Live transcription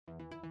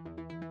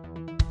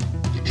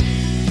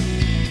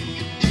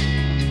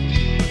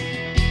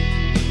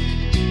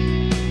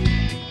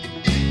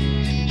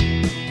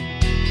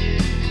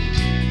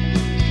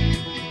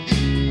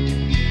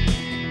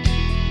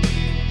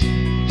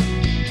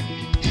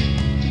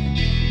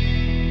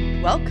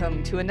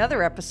Welcome to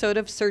another episode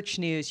of Search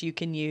News You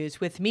Can Use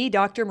with me,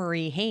 Dr.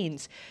 Marie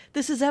Haynes.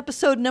 This is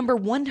episode number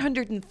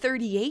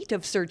 138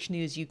 of Search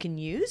News You Can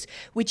Use,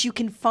 which you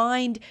can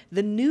find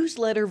the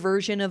newsletter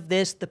version of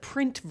this, the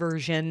print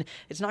version.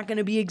 It's not going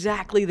to be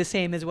exactly the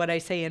same as what I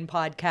say in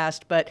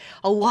podcast, but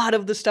a lot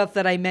of the stuff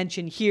that I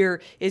mention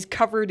here is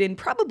covered in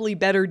probably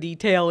better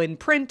detail in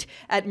print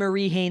at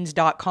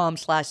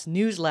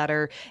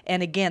mariehaynes.com/newsletter.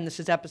 And again, this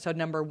is episode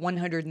number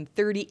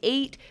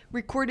 138,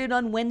 recorded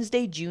on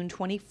Wednesday, June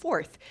 24th.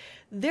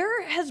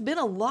 There has been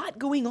a lot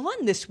going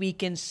on this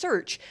week in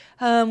search.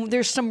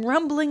 There's some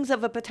rumblings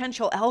of a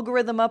potential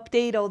algorithm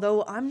update,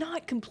 although I'm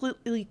not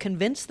completely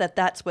convinced that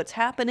that's what's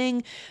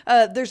happening.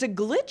 There's a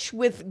glitch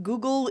with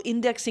Google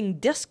indexing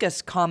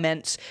Disqus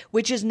comments,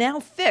 which is now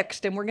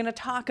fixed, and we're going to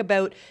talk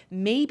about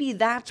maybe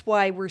that's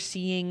why we're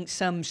seeing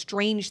some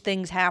strange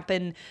things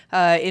happen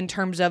in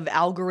terms of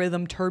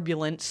algorithm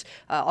turbulence.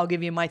 I'll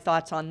give you my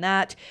thoughts on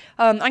that.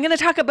 I'm going to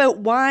talk about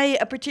why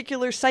a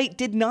particular site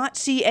did not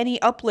see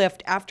any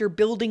uplift after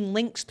building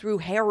links through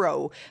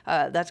Haro.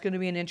 That's going to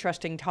be an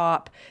interesting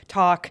talk.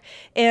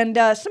 And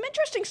some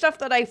interesting stuff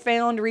that I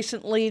found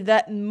recently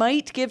that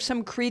might give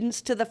some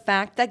credence to the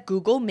fact that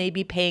Google may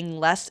be paying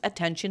less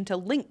attention to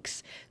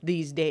links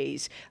these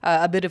days.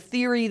 A bit of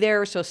theory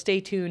there, so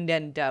stay tuned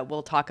and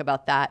we'll talk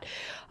about that.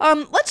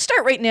 Let's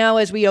start right now,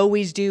 as we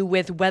always do,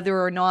 with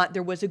whether or not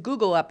there was a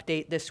Google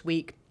update this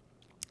week.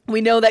 We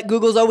know that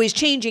Google's always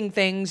changing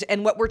things,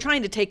 and what we're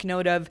trying to take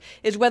note of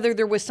is whether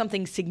there was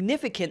something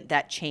significant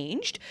that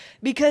changed.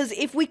 Because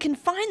if we can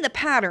find the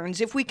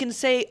patterns, if we can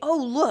say,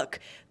 oh, look,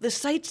 the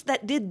sites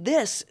that did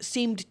this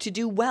seemed to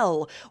do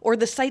well, or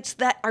the sites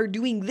that are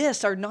doing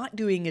this are not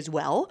doing as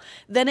well,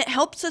 then it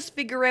helps us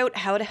figure out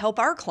how to help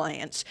our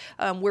clients,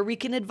 where we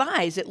can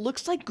advise. It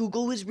looks like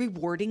Google is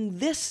rewarding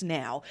this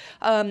now.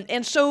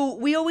 And so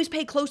we always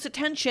pay close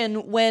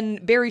attention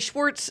when Barry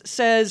Schwartz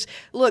says,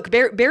 look,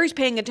 Barry's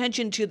paying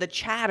attention to the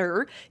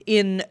chatter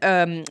in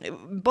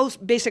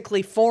both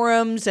basically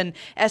forums and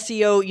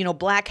SEO,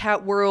 Black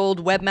Hat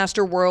World,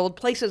 Webmaster World,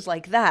 places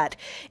like that.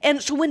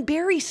 And so when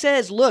Barry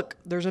says, look,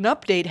 there's an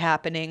update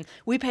happening,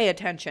 we pay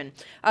attention.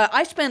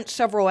 I spent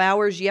several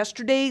hours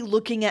yesterday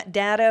looking at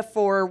data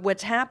for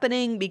what's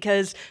happening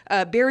because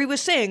Barry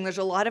was saying there's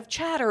a lot of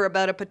chatter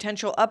about a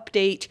potential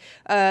update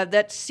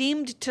that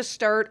seemed to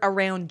start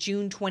around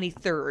June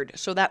 23rd.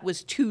 So that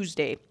was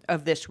Tuesday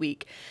of this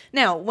week.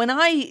 Now, when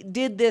I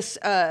did this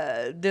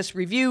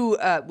review,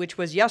 which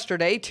was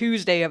yesterday,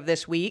 Tuesday of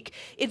this week,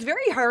 it's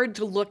very hard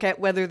to look at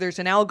whether there's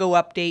an algo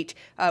update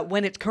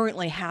when it's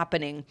currently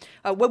happening.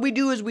 What we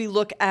do is we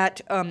look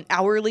at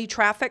hourly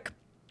traffic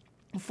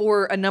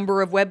for a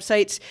number of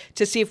websites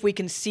to see if we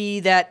can see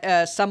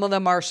that some of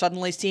them are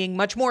suddenly seeing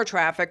much more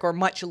traffic or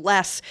much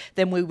less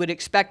than we would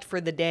expect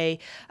for the day.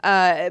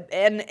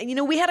 And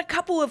we had a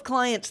couple of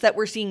clients that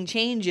were seeing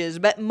changes,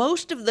 but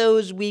most of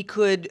those we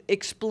could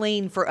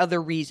explain for other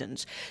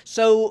reasons.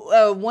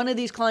 So one of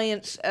these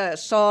clients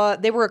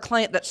they were a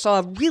client that saw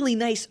a really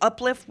nice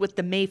uplift with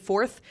the May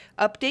 4th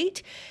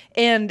update,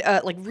 and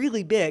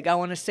really big, I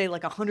want to say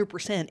like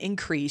 100%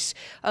 increase.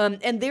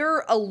 And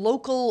they're a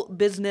local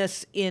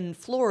business in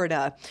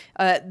Florida.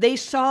 They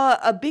saw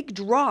a big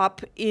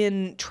drop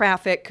in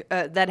traffic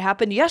that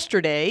happened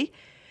yesterday.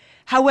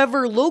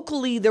 However,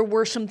 locally, there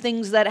were some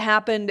things that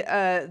happened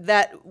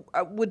that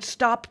would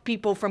stop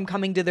people from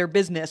coming to their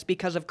business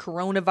because of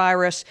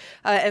coronavirus.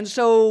 And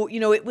so,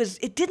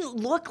 it didn't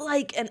look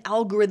like an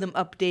algorithm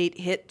update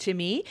hit to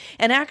me.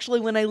 And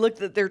actually, when I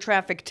looked at their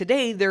traffic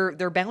today,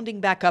 they're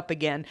bounding back up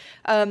again.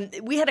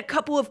 We had a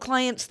couple of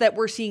clients that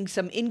were seeing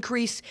some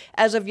increase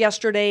as of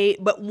yesterday,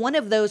 but one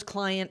of those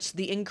clients,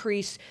 the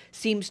increase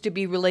seems to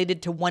be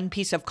related to one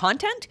piece of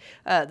content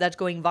that's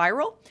going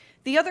viral.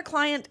 The other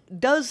client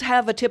does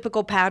have a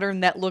typical pattern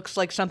that looks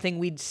like something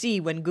we'd see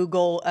when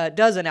Google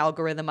does an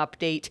algorithm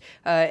update,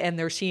 and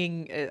they're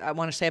seeing, I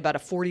want to say, about a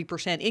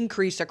 40%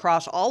 increase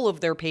across all of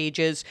their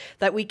pages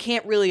that we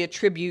can't really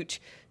attribute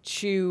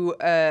to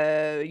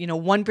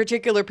one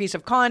particular piece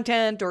of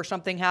content or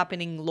something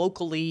happening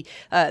locally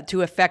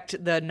to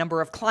affect the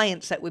number of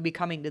clients that would be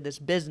coming to this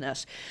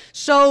business.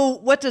 So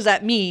what does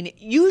that mean?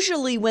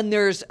 Usually when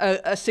there's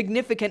a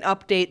significant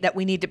update that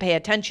we need to pay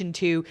attention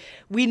to,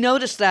 we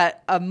notice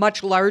that a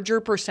much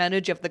larger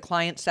percentage of the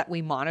clients that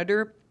we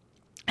monitor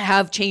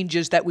have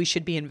changes that we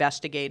should be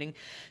investigating.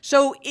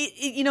 So,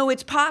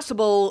 it's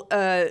possible.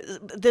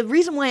 The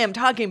reason why I'm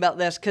talking about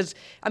this, because,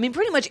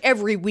 pretty much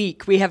every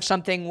week we have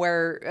something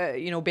where,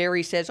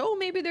 Barry says, oh,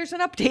 maybe there's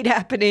an update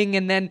happening.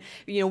 And then,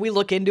 we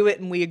look into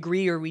it and we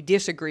agree or we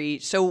disagree.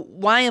 So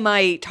why am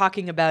I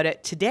talking about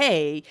it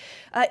today?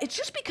 It's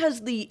just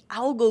because the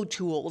algo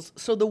tools,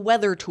 so the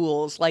weather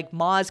tools like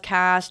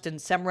Mozcast and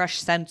SEMrush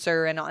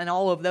Sensor and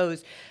all of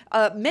those,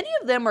 many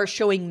of them are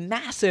showing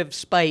massive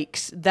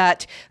spikes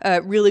that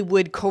really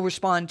would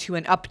correspond to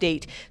an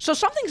update. So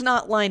something's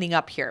not lining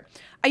up here.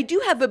 I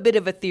do have a bit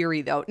of a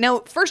theory, though. Now,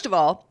 first of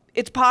all,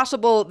 it's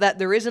possible that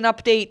there is an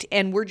update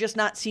and we're just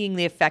not seeing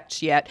the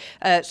effects yet.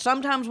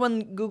 Sometimes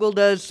when Google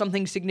does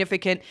something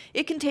significant,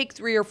 it can take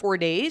 3 or 4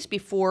 days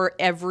before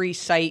every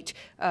site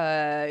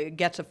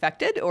gets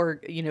affected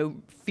or,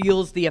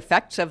 feels the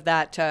effects of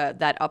that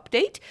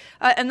update.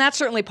 And that's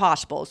certainly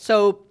possible.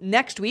 So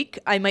next week,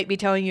 I might be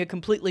telling you a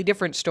completely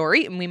different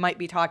story, and we might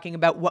be talking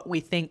about what we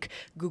think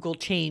Google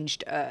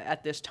changed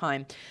at this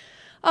time.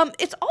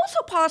 It's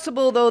also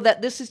possible, though,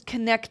 that this is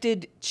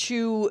connected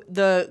to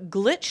the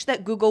glitch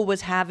that Google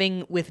was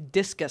having with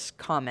Disqus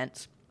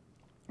comments.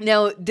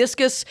 Now,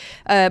 Disqus,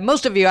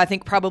 most of you, I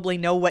think, probably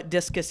know what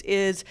Disqus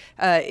is.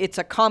 It's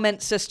a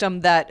comment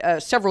system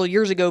that several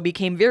years ago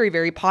became very,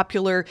 very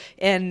popular,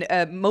 and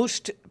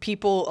most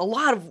people, a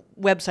lot of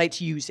websites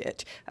use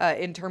it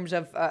in terms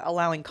of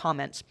allowing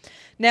comments.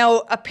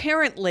 Now,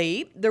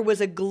 apparently, there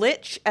was a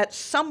glitch at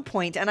some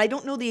point, and I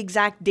don't know the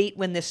exact date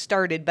when this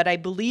started, but I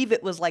believe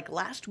it was like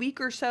last week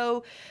or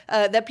so,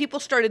 that people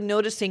started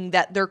noticing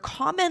that their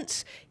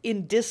comments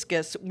in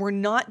Disqus were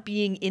not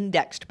being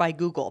indexed by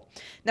Google.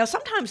 Now,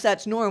 sometimes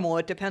that's normal.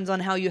 It depends on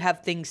how you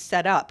have things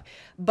set up.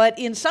 But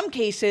in some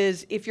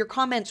cases, if your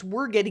comments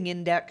were getting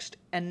indexed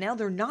and now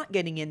they're not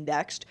getting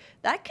indexed,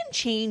 that can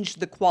change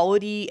the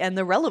quality and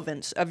the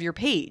relevance of your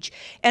page.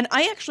 And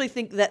I actually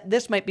think that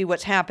this might be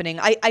what's happening.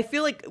 I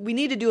feel like we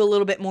need to do a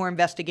little bit more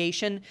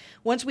investigation.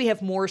 Once we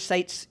have more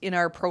sites in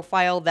our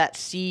profile that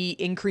see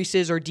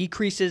increases or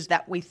decreases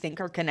that we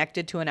think are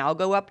connected to an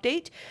algo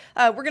update,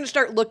 we're going to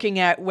start looking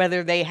at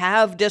whether they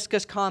have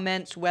Disqus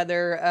comments,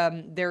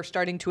 whether they're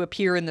starting to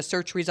appear in the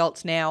search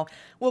results now.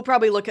 We'll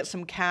probably look at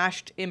some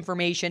cached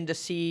information to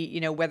see,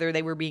 whether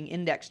they were being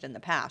indexed in the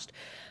past.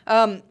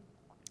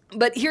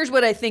 But here's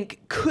what I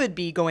think could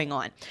be going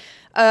on.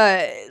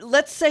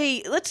 Let's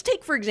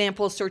take, for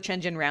example, Search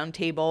Engine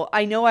Roundtable.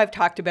 I know I've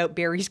talked about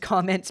Barry's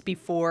comments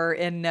before,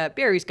 and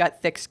Barry's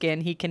got thick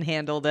skin. He can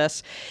handle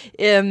this.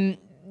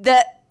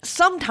 That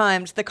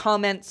sometimes the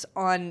comments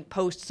on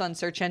posts on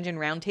Search Engine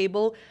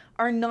Roundtable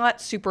are not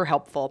super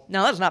helpful.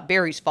 Now, that's not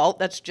Barry's fault.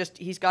 That's just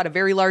he's got a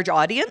very large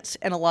audience,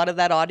 and a lot of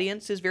that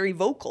audience is very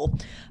vocal.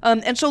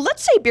 And so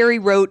let's say Barry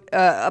wrote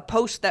a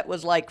post that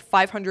was like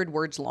 500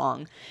 words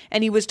long,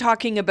 and he was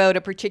talking about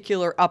a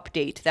particular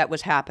update that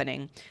was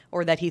happening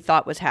or that he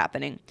thought was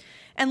happening.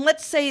 And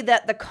let's say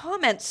that the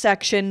comment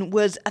section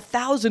was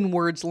 1,000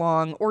 words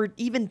long or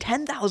even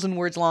 10,000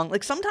 words long.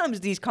 Like sometimes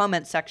these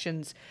comment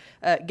sections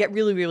get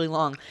really, really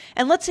long.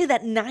 And let's say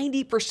that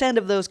 90%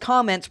 of those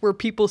comments were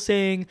people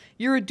saying,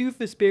 "You're a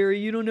doofus, Barry.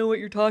 You don't know what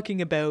you're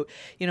talking about."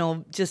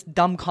 Just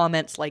dumb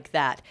comments like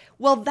that.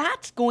 Well,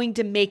 that's going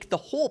to make the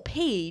whole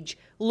page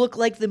look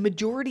like the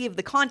majority of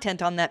the content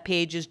on that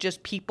page is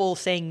just people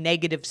saying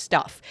negative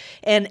stuff.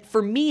 And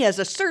for me as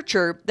a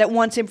searcher that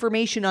wants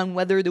information on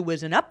whether there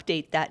was an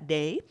update that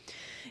day,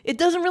 it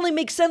doesn't really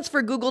make sense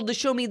for Google to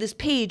show me this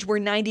page where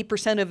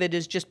 90% of it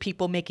is just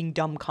people making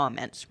dumb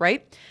comments,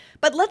 right?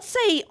 But let's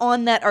say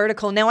on that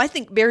article, now I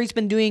think Barry's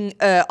been doing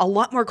a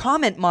lot more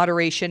comment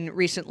moderation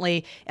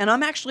recently, and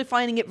I'm actually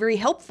finding it very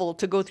helpful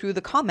to go through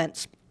the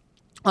comments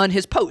on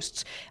his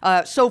posts.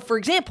 So for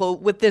example,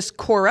 with this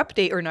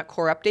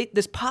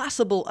this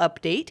possible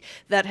update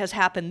that has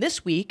happened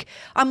this week,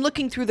 I'm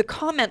looking through the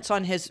comments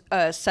on his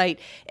site,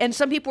 and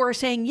some people are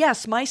saying,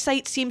 yes, my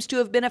site seems to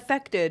have been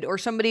affected, or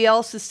somebody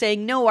else is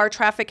saying, no, our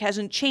traffic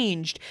hasn't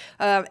changed.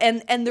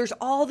 And there's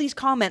all these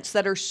comments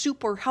that are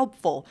super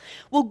helpful.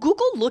 Well,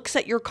 Google looks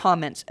at your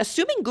comments,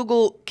 assuming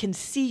Google can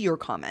see your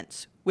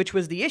comments, which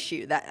was the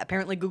issue, that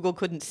apparently Google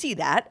couldn't see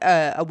that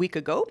a week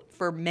ago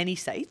for many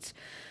sites.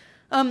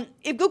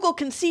 If Google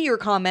can see your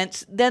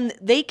comments, then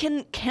they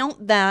can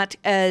count that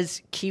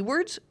as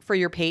keywords for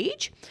your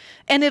page,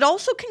 and it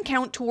also can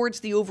count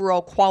towards the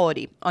overall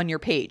quality on your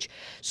page.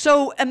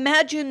 So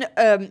imagine,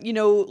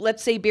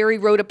 let's say Barry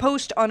wrote a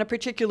post on a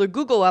particular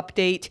Google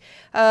update,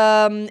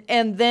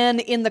 and then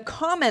in the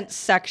comments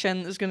section,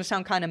 this is going to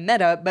sound kind of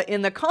meta, but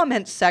in the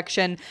comments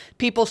section,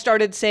 people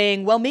started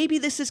saying, well, maybe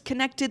this is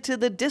connected to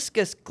the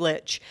Disqus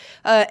glitch,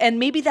 and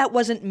maybe that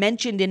wasn't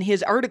mentioned in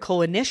his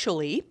article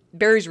initially.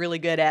 Barry's really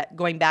good at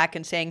going back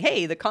and saying,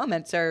 hey, the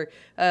comments are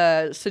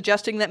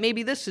suggesting that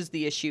maybe this is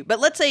the issue. But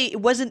let's say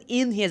it wasn't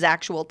in his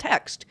actual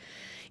text.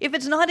 If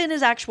it's not in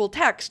his actual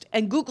text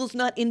and Google's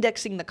not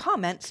indexing the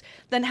comments,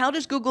 then how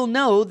does Google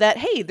know that,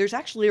 hey, there's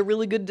actually a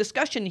really good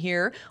discussion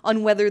here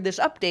on whether this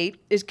update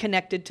is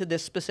connected to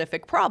this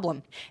specific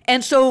problem?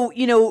 And so,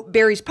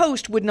 Barry's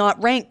post would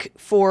not rank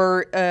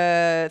for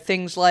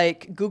things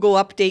like Google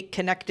update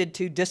connected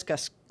to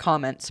Disqus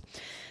comments.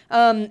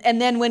 And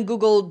then when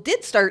Google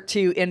did start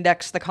to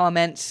index the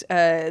comments,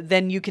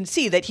 then you can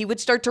see that he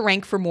would start to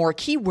rank for more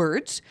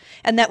keywords,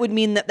 and that would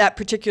mean that that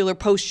particular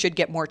post should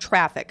get more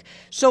traffic.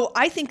 So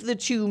I think the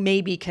two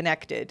may be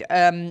connected.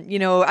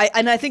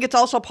 I think it's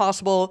also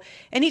possible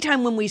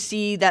anytime when we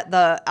see that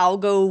the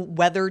algo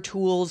weather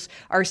tools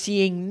are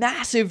seeing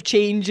massive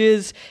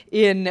changes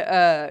in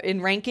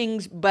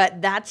rankings,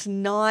 but that's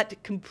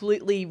not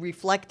completely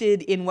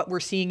reflected in what we're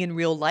seeing in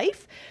real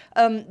life.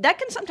 That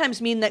can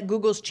sometimes mean that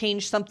Google's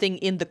changed something something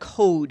in the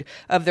code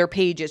of their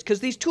pages, because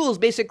these tools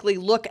basically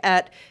look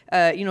at,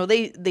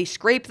 they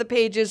scrape the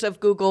pages of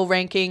Google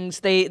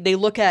rankings. They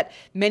look at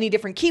many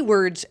different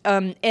keywords.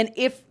 And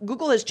if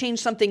Google has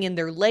changed something in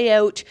their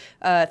layout,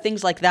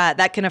 things like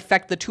that can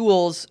affect the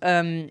tools,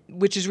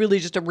 which is really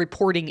just a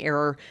reporting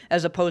error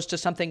as opposed to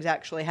something's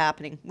actually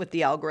happening with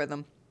the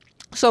algorithm.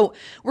 So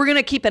we're going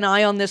to keep an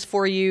eye on this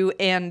for you.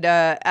 And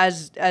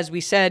as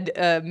we said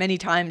many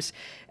times,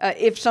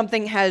 if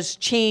something has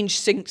changed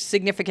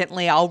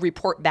significantly, I'll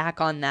report back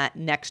on that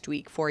next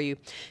week for you.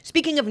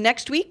 Speaking of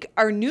next week,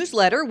 our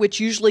newsletter, which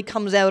usually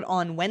comes out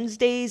on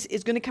Wednesdays,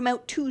 is going to come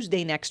out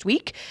Tuesday next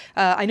week.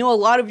 I know a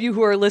lot of you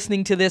who are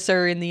listening to this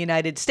are in the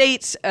United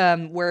States,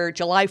 where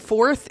July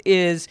 4th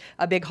is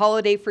a big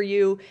holiday for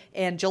you,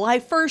 and July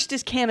 1st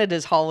is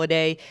Canada's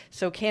holiday.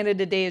 So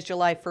Canada Day is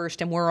July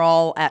 1st, and we're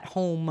all at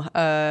home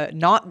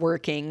not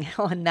working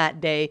on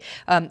that day.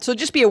 So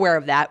just be aware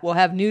of that. We'll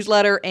have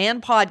newsletter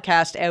and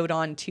podcast out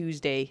on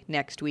Tuesday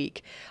next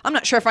week. I'm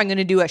not sure if I'm going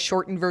to do a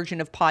shortened version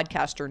of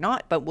podcast or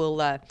not, but we'll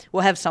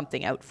have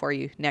something out for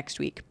you next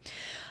week.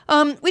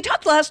 We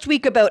talked last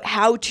week about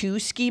how-to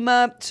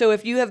schema. So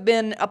if you have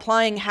been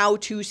applying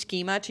how-to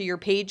schema to your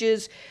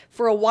pages,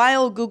 for a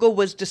while Google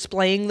was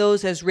displaying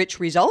those as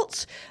rich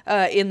results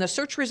in the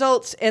search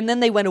results, and then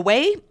they went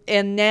away,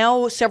 and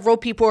now several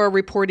people are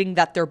reporting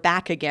that they're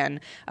back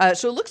again.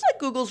 So it looks like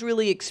Google's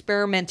really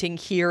experimenting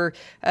here.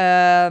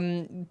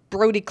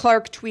 Brody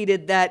Clark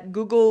tweeted that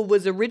Google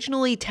was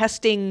originally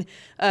testing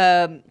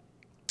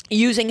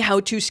using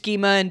how-to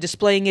schema and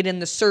displaying it in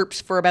the SERPs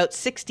for about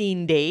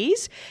 16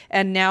 days.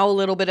 And now a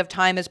little bit of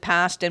time has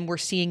passed and we're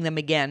seeing them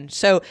again.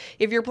 So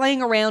if you're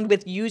playing around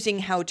with using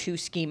how-to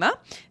schema,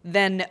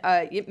 then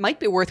it might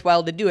be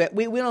worthwhile to do it.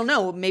 We don't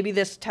know. Maybe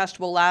this test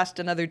will last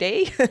another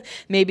day.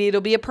 Maybe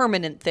it'll be a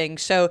permanent thing.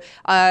 So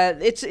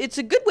it's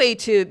a good way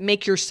to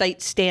make your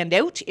site stand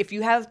out. If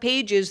you have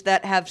pages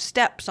that have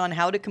steps on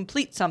how to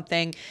complete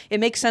something,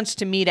 it makes sense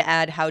to me to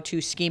add how-to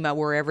schema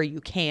wherever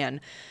you can.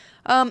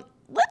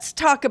 Let's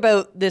talk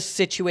about this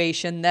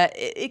situation that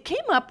it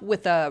came up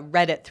with a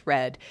Reddit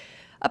thread.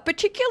 A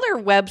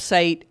particular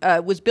website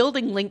was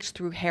building links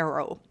through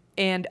Haro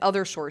and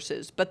other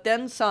sources, but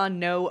then saw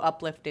no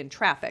uplift in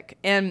traffic.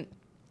 And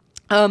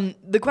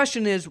the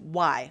question is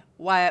why?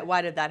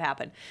 Why did that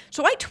happen?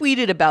 So I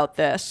tweeted about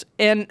this,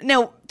 and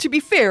now, to be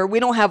fair, we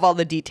don't have all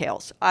the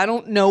details. I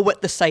don't know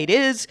what the site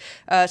is.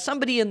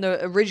 Somebody in the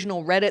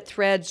original Reddit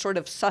thread sort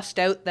of sussed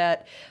out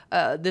that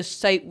this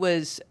site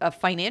was a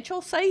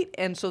financial site,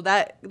 and so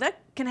that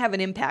can have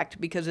an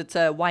impact because it's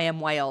a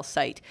YMYL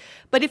site.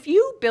 But if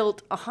you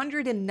built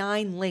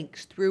 109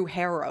 links through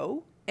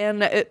Haro,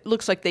 and it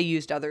looks like they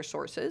used other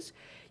sources,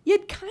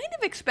 you'd kind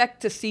of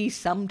expect to see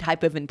some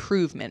type of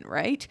improvement,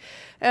 right?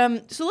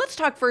 So let's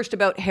talk first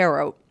about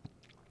Haro.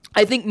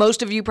 I think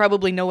most of you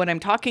probably know what I'm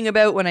talking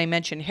about when I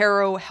mention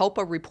Haro, Help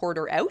a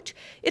Reporter Out.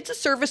 It's a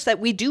service that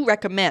we do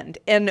recommend.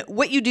 And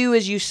what you do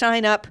is you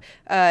sign up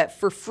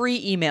for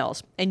free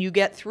emails, and you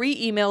get 3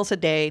 emails a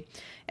day.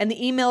 And the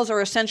emails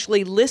are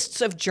essentially lists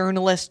of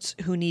journalists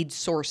who need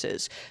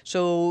sources.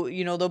 So,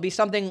 there'll be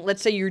something,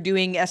 let's say you're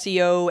doing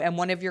SEO and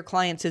one of your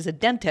clients is a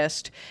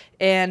dentist,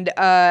 and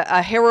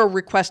a Haro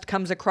request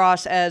comes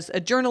across as a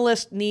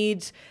journalist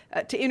needs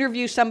to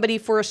interview somebody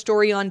for a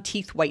story on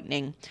teeth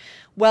whitening.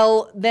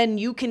 Well, then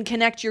you can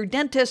connect your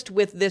dentist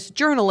with this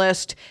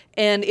journalist,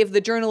 and if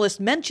the journalist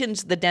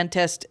mentions the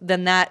dentist,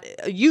 then that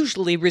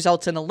usually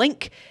results in a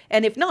link.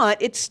 And if not,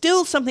 it's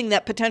still something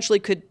that potentially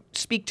could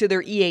speak to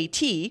their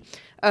EAT,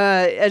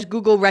 as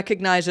Google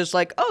recognizes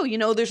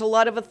there's a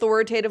lot of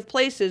authoritative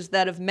places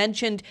that have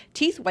mentioned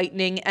teeth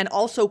whitening and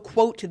also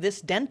quote this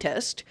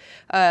dentist,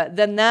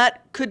 then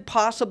that could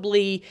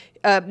possibly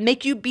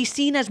make you be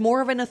seen as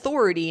more of an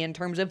authority in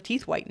terms of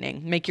teeth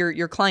whitening, make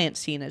your client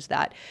seen as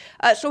that.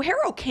 So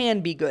Haro can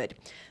be good.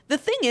 The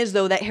thing is,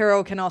 though, that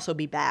Haro can also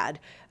be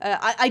bad.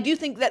 I do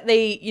think that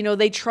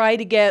they try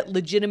to get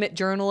legitimate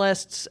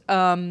journalists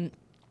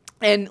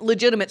and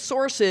legitimate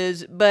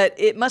sources, but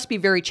it must be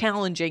very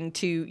challenging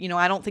to,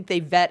 I don't think they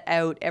vet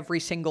out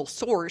every single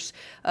source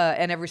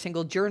and every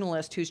single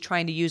journalist who's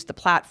trying to use the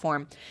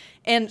platform.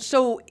 And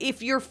so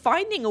if you're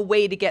finding a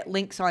way to get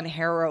links on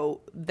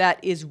Haro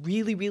that is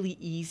really, really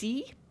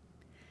easy,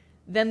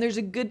 then there's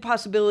a good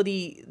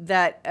possibility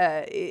that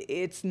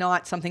it's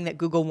not something that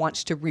Google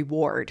wants to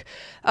reward.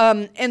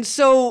 And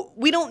so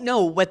we don't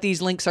know what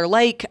these links are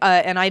like,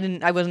 and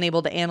I wasn't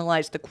able to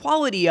analyze the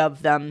quality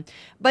of them.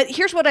 But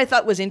here's what I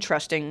thought was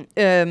interesting.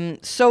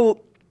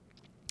 So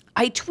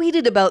I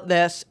tweeted about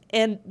this,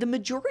 and the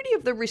majority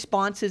of the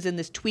responses in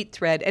this tweet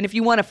thread, and if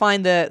you want to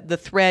find the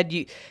thread,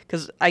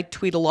 because I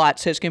tweet a lot,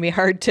 so it's going to be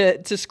hard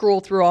to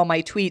scroll through all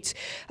my tweets,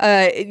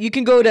 you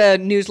can go to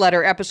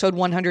newsletter episode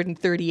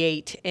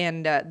 138,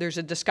 and there's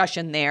a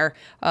discussion there,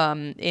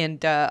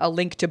 and a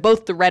link to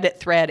both the Reddit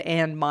thread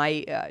and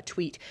my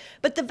tweet.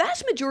 But the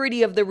vast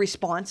majority of the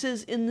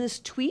responses in this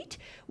tweet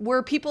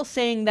were people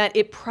saying that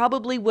it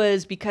probably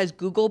was because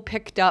Google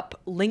picked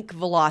up link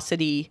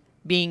velocity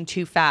being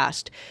too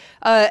fast.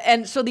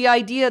 And so the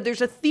idea,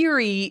 there's a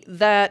theory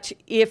that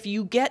if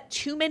you get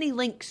too many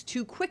links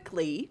too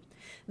quickly,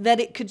 that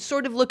it could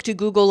sort of look to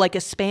Google like a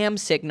spam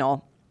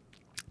signal,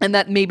 and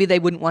that maybe they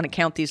wouldn't want to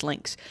count these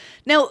links.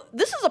 Now,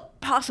 this is a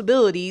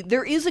possibility.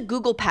 There is a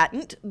Google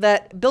patent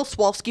that Bill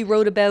Swalski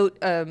wrote about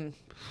a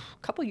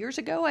couple years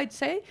ago, I'd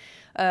say.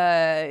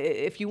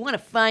 If you want to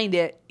find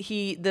it,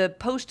 the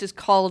post is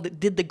called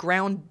 "Did the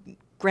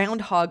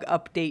Groundhog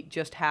Update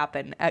Just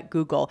Happen?" at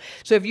Google.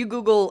 So if you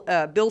Google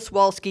Bill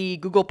Swalski,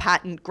 Google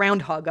patent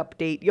Groundhog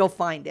Update, you'll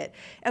find it.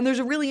 And there's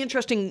a really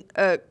interesting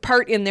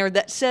part in there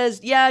that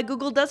says, yeah,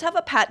 Google does have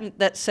a patent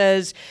that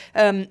says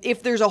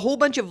if there's a whole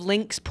bunch of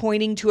links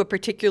pointing to a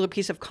particular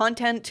piece of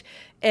content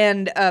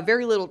and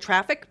very little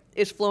traffic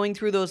is flowing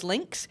through those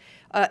links,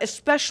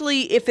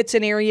 especially if it's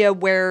an area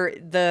where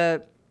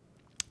the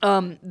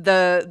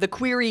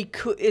query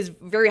is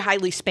very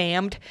highly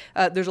spammed,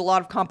 there's a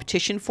lot of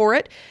competition for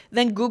it,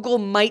 then Google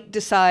might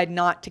decide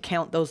not to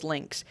count those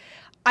links.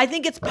 I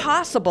think it's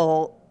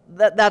possible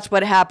that that's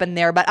what happened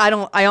there, but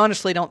I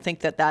honestly don't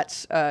think that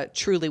that's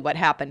truly what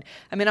happened.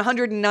 I mean,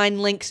 109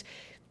 links,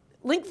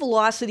 link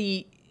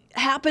velocity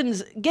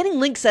happens,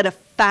 getting links at a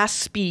fast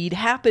speed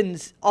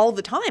happens all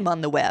the time on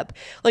the web.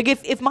 Like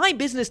if my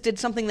business did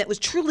something that was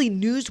truly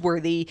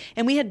newsworthy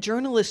and we had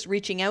journalists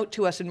reaching out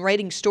to us and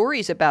writing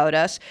stories about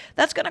us,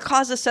 that's going to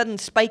cause a sudden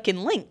spike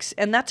in links.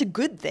 And that's a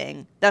good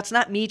thing. That's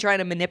not me trying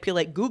to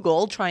manipulate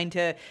Google, trying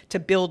to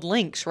build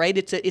links, right?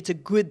 It's a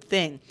good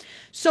thing.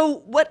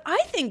 So what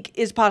I think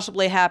is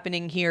possibly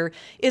happening here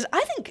is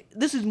I think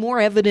this is more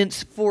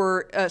evidence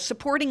for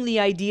supporting the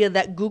idea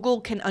that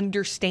Google can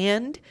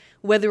understand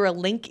whether a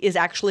link is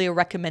actually a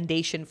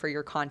recommendation for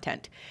your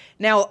content.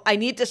 Now, I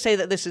need to say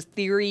that this is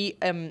theory.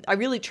 I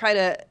really try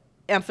to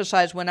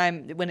emphasize when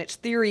it's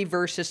theory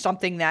versus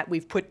something that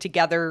we've put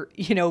together,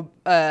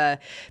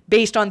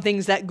 based on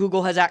things that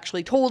Google has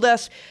actually told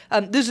us.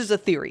 This is a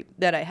theory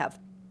that I have.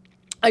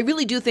 I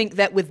really do think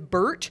that with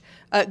BERT,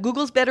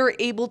 Google's better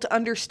able to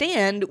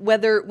understand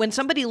whether when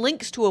somebody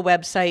links to a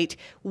website,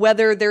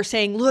 whether they're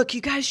saying, look,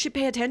 you guys should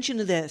pay attention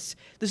to this.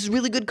 This is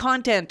really good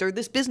content, or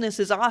this business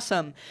is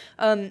awesome.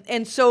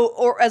 And so,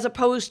 or as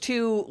opposed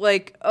to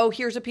like, oh,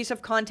 here's a piece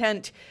of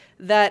content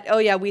that, oh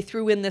yeah, we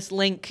threw in this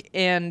link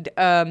and,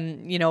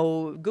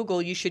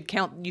 Google, you should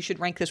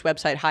rank this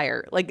website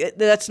higher. Like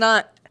that's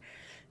not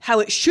how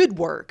it should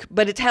work,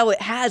 but it's how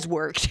it has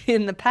worked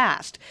in the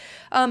past.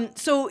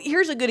 So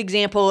here's a good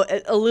example,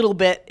 a little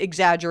bit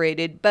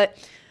exaggerated, but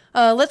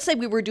let's say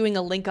we were doing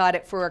a link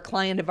audit for a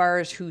client of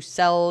ours who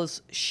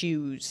sells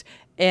shoes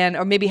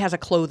or maybe has a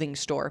clothing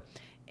store.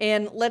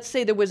 And let's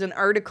say there was an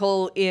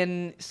article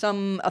in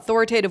some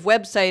authoritative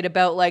website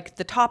about like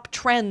the top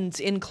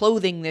trends in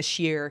clothing this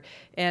year.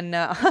 And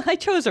I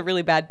chose a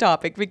really bad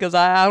topic because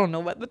I don't know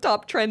what the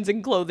top trends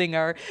in clothing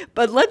are.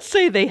 But let's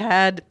say they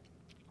had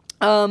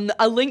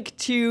a link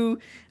to,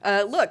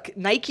 look,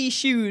 Nike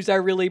shoes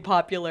are really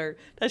popular.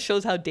 That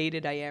shows how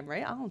dated I am,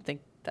 right? I don't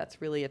think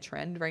that's really a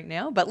trend right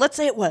now, but let's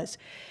say it was.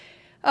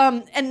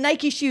 And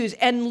Nike shoes,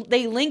 and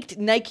they linked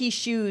Nike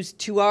shoes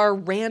to our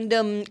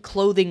random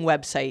clothing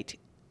website.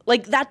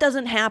 Like, that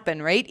doesn't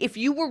happen, right? If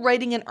you were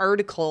writing an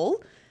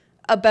article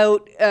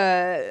about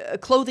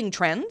clothing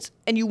trends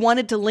and you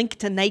wanted to link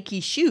to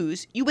Nike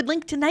shoes, you would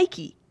link to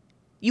Nike.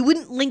 You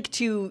wouldn't link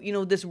to,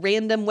 this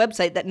random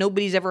website that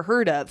nobody's ever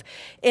heard of.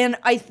 And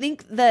I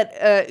think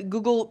that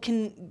Google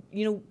can,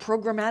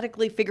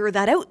 programmatically figure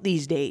that out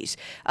these days.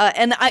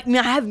 And I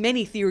have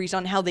many theories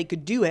on how they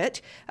could do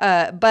it,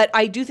 but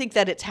I do think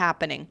that it's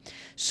happening.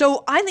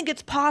 So I think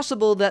it's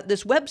possible that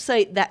this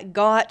website that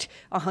got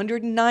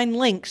 109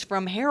 links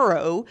from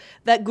Harrow,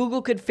 that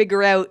Google could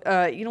figure out,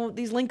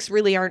 these links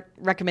really aren't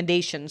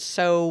recommendations.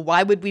 So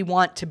why would we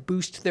want to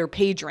boost their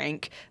page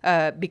rank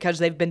because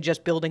they've been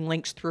just building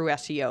links through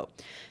SEO?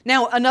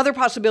 Now, another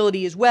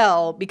possibility as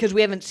well, because we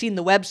haven't seen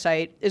the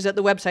website, is that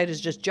the website is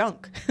just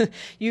junk.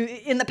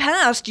 In the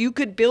past, you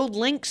could build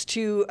links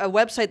to a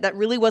website that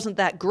really wasn't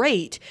that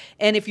great,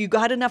 and if you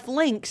got enough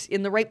links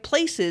in the right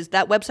places,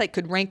 that website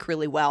could rank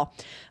really well.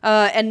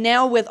 And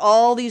now with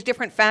all these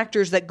different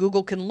factors that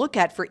Google can look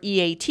at for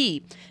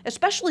EAT,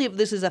 especially if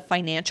this is a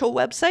financial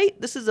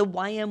website, this is a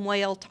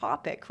YMYL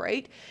topic,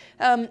 right?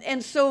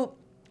 And so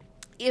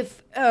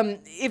if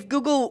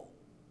Google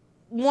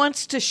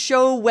wants to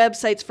show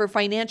websites for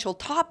financial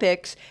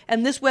topics,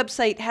 and this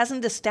website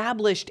hasn't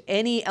established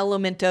any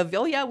element of,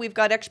 oh yeah, we've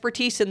got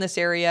expertise in this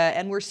area,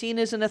 and we're seen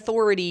as an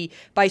authority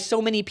by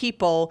so many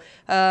people,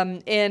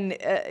 and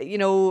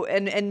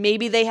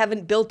maybe they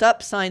haven't built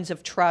up signs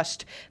of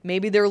trust.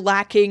 Maybe they're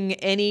lacking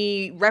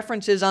any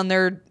references on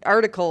their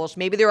articles.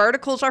 Maybe their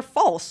articles are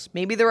false.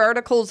 Maybe their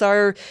articles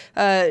are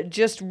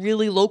just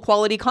really low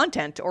quality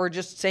content, or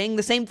just saying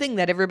the same thing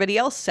that everybody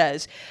else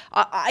says.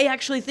 I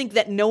actually think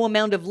that no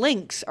amount of links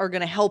links are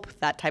going to help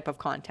that type of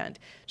content?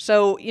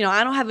 So,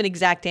 I don't have an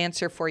exact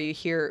answer for you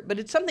here, but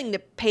it's something to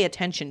pay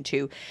attention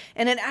to.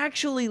 And it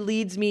actually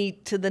leads me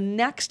to the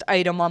next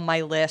item on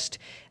my list,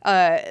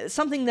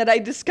 something that I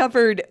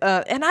discovered,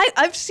 and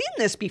I've seen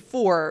this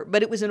before,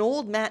 but it was an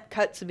old Matt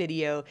Cutts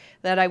video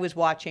that I was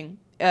watching.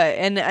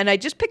 And I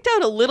just picked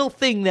out a little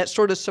thing that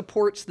sort of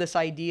supports this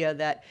idea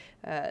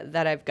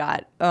that I've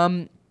got.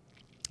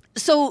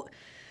 So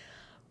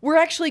we're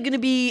actually going to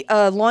be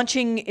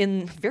launching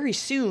in very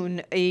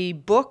soon a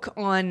book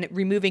on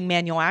removing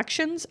manual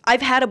actions.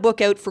 I've had a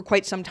book out for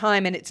quite some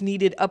time and it's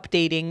needed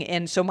updating.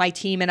 And so my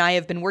team and I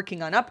have been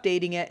working on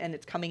updating it and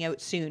it's coming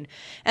out soon.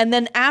 And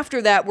then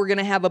after that, we're going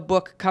to have a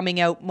book coming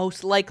out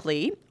most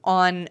likely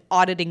on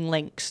auditing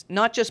links,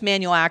 not just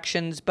manual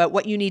actions, but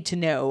what you need to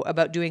know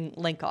about doing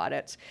link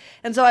audits.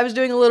 And so I was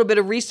doing a little bit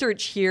of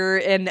research here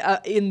and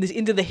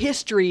into the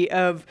history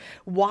of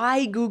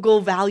why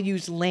Google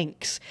values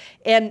links.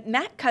 And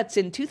Matt Cutts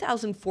in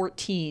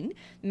 2014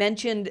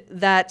 mentioned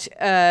that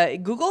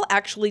Google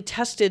actually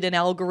tested an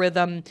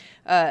algorithm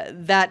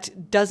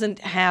that doesn't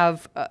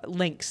have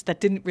links,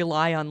 that didn't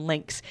rely on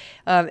links.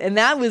 And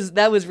that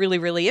was really,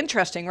 really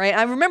interesting, right?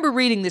 I remember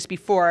reading this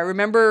before. I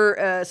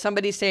remember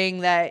somebody saying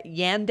that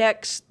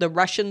Yandex, the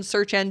Russian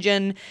search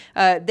engine,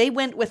 they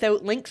went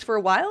without links for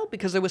a while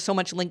because there was so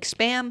much link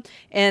spam,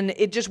 and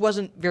it just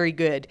wasn't very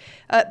good.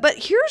 But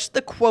here's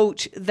the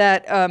quote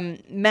that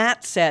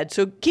Matt said.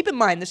 So keep in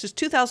mind, this is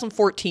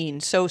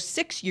 2014, so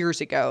 6 years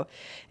ago.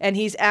 And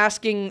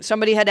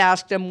somebody had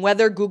asked him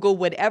whether Google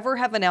would ever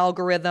have an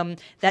algorithm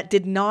that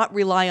did not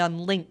rely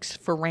on links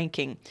for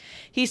ranking.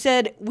 He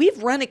said,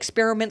 "We've run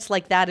experiments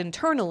like that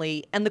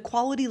internally, and the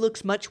quality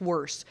looks much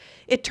worse.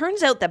 It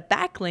turns out that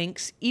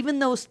backlinks, even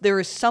though there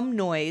is some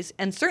noise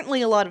and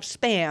certainly a lot of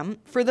spam,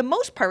 for the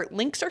most part,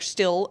 links are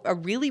still a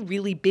really,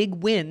 really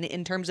big win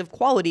in terms of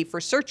quality for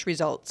search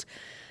results.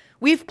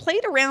 We've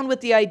played around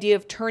with the idea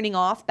of turning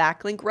off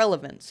backlink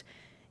relevance.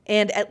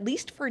 And at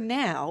least for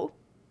now,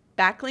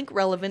 backlink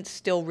relevance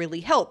still really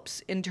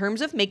helps in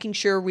terms of making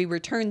sure we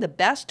return the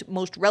best,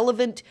 most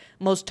relevant,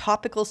 most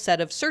topical set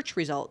of search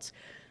results."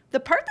 The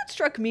part that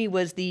struck me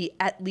was the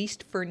 "at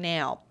least for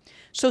now."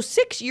 So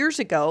 6 years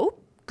ago,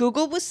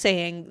 Google was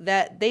saying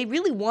that they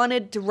really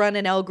wanted to run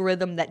an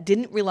algorithm that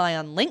didn't rely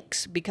on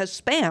links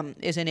because spam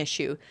is an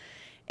issue.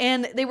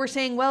 And they were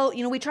saying, well,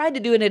 we tried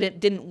to do it and it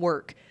didn't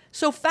work.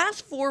 So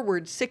fast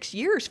forward 6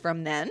 years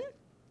from then,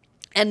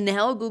 and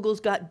now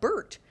Google's got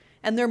BERT.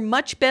 And they're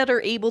much better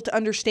able to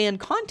understand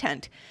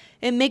content.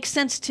 It makes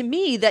sense to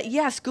me that,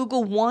 yes,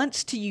 Google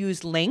wants to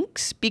use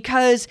links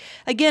because,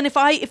 again,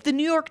 if the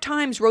New York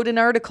Times wrote an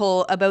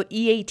article about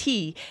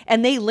EAT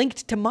and they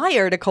linked to my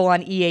article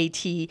on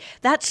EAT,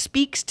 that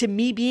speaks to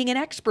me being an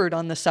expert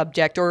on the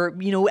subject or,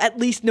 at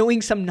least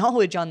knowing some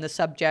knowledge on the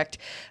subject.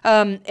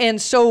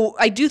 And so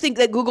I do think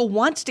that Google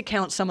wants to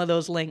count some of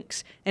those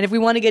links. And if we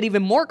want to get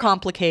even more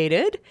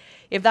complicated,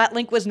 if that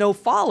link was no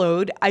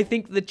followed, I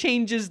think the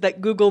changes that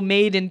Google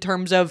made in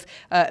terms of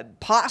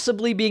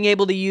possibly being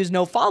able to use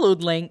no followed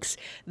links,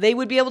 they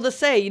would be able to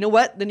say, you know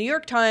what, the New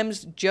York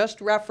Times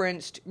just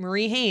referenced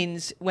Marie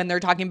Haynes when they're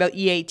talking about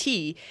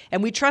EAT,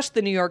 and we trust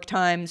the New York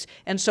Times,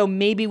 and so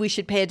maybe we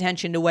should pay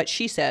attention to what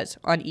she says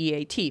on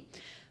EAT.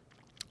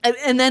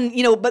 And then,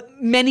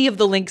 but many of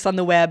the links on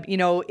the web,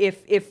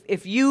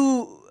 if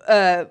you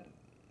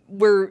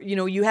where,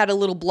 you had a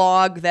little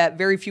blog that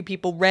very few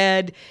people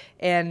read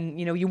and,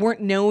 you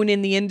weren't known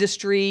in the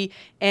industry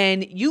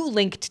and you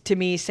linked to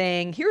me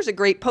saying, here's a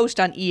great post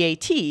on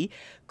EAT,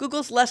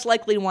 Google's less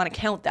likely to want to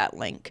count that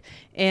link.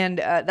 And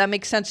that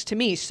makes sense to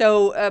me.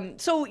 So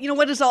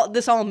what does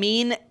this all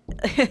mean?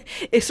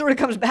 It sort of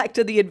comes back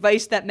to the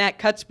advice that Matt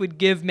Cutts would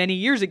give many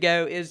years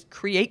ago is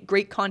create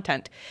great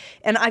content.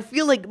 And I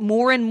feel like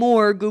more and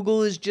more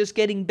Google is just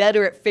getting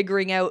better at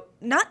figuring out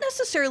not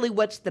necessarily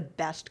what's the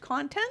best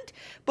content,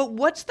 but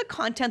what's the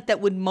content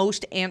that would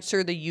most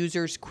answer the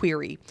user's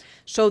query.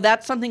 So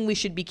that's something we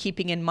should be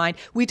keeping in mind.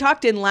 We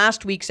talked in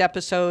last week's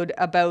episode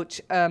about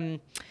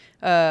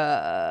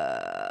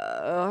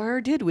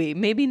or did we?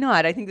 Maybe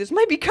not. I think this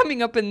might be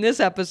coming up in this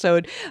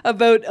episode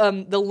about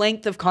the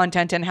length of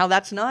content and how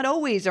that's not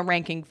always a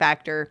ranking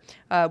factor.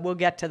 We'll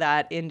get to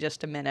that in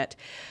just a minute.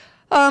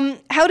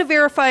 How to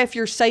verify if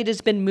your site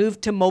has been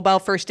moved to mobile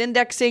first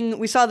indexing.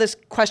 We saw this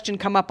question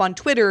come up on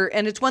Twitter,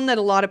 and it's one that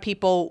a lot of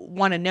people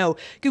want to know.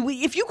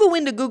 If you go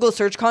into Google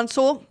Search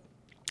Console,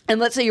 and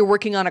let's say you're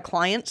working on a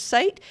client's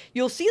site,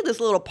 you'll see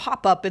this little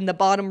pop-up in the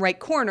bottom right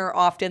corner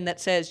often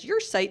that says, your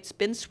site's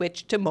been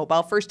switched to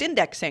mobile first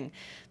indexing.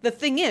 The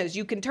thing is,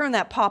 you can turn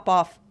that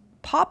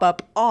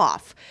pop-up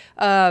off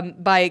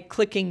by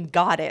clicking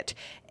Got It.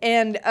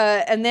 And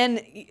then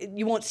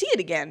you won't see it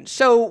again.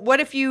 So what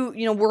if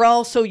we're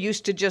all so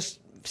used to just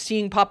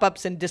seeing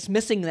pop-ups and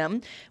dismissing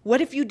them.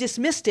 What if you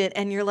dismissed it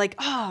and you're like,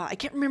 I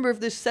can't remember if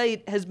this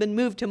site has been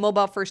moved to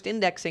mobile first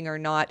indexing or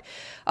not?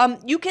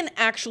 You can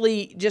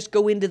actually just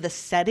go into the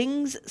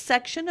settings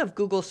section of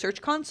Google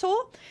Search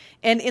Console,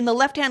 and in the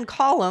left-hand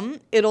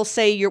column, it'll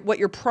say what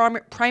your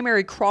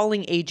primary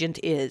crawling agent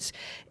is,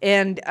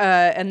 and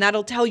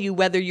that'll tell you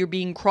whether you're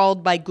being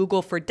crawled by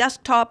Google for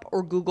desktop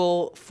or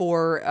Google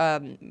for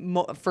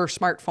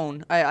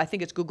smartphone. I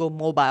think it's Google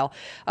Mobile,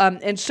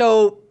 and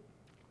so.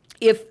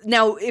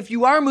 If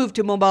you are moved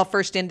to mobile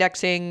first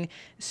indexing,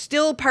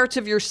 still parts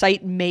of your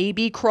site may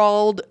be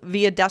crawled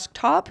via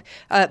desktop,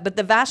 but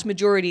the vast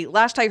majority,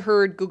 last I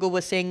heard, Google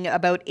was saying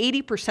about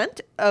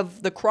 80%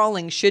 of the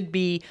crawling should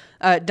be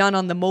done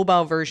on the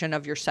mobile version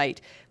of your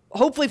site.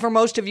 Hopefully for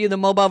most of you, the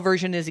mobile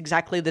version is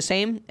exactly the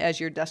same as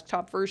your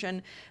desktop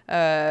version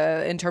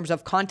in terms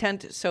of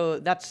content. So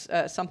that's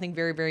something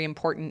very, very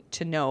important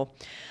to know.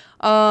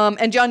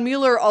 And John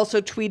Mueller also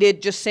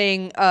tweeted just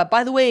saying,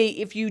 by the way,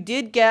 if you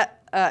did get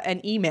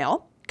an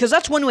email, because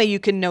that's one way you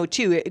can know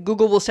too.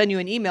 Google will send you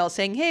an email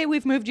saying, hey,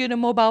 we've moved you to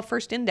mobile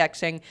first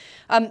indexing.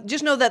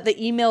 Just know that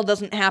the email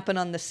doesn't happen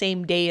on the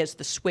same day as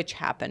the switch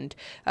happened.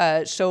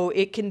 So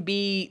it can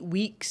be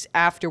weeks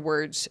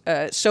afterwards.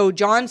 So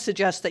John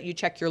suggests that you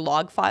check your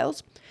log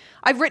files.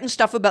 I've written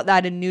stuff about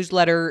that in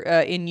newsletter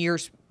in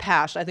years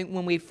past. I think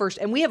when we first,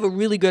 and we have a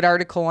really good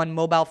article on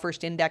mobile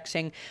first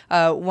indexing.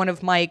 One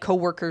of my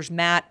coworkers,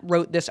 Matt,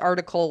 wrote this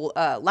article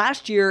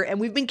last year, and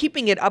we've been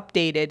keeping it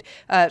updated.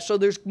 So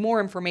there's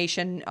more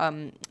information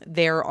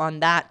there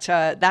on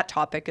that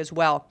topic as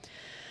well.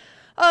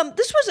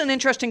 This was an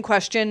interesting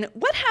question.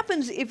 What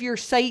happens if your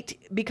site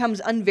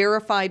becomes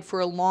unverified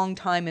for a long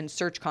time in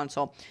Search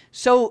Console?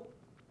 So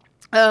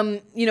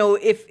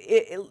if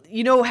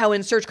how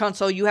in Search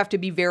Console you have to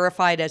be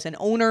verified as an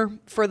owner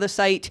for the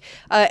site,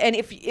 and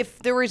if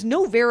there is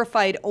no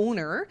verified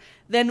owner,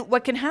 then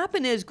what can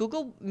happen is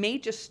Google may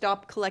just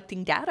stop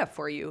collecting data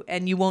for you,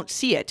 and you won't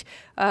see it.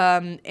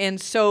 And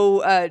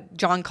so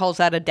John calls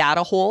that a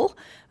data hole.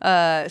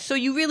 So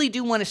you really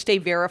do want to stay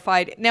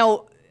verified.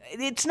 Now,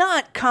 it's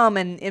not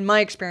common in my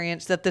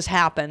experience that this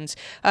happens.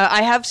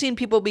 I have seen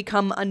people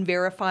become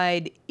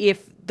unverified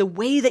if the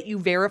way that you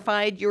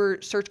verified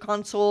your Search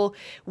Console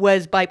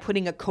was by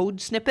putting a code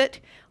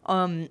snippet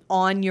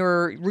on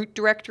your root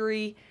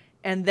directory.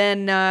 And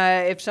then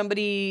if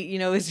somebody,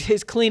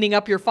 is cleaning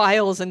up your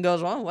files and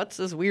goes, well, what's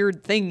this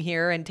weird thing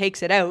here, and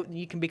takes it out,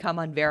 you can become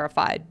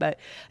unverified. But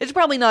it's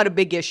probably not a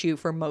big issue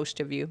for most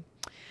of you.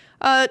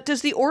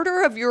 Does the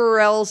order of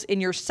URLs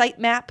in your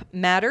sitemap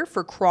matter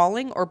for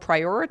crawling or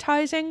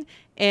prioritizing?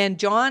 And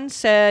John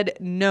said,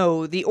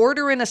 no, the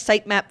order in a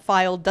sitemap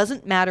file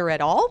doesn't matter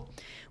at all.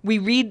 We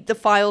read the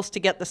files to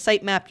get the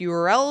sitemap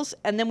URLs,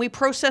 and then we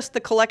process the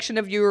collection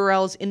of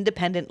URLs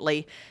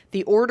independently.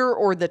 The order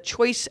or the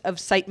choice of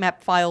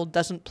sitemap file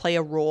doesn't play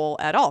a role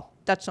at all.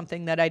 That's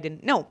something that I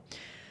didn't know.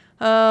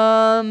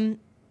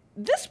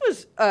 This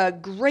was a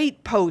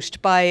great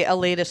post by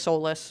Aleda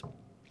Solis.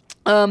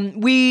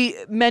 We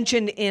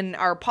mentioned in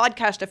our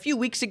podcast a few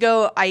weeks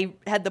ago, I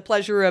had the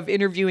pleasure of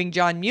interviewing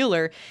John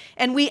Mueller,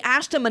 and we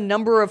asked him a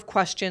number of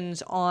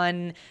questions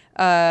on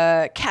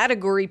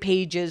category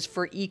pages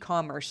for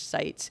e-commerce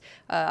sites.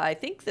 I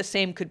think the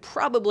same could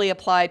probably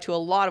apply to a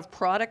lot of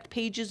product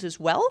pages as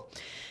well.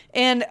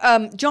 And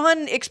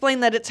John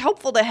explained that it's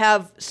helpful to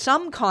have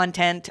some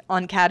content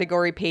on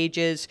category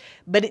pages,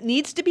 but it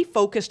needs to be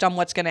focused on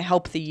what's going to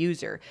help the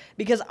user.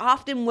 Because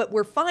often what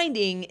we're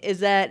finding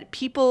is that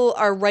people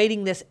are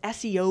writing this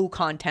SEO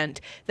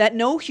content that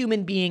no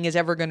human being is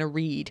ever going to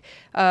read.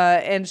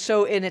 And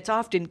it's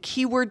often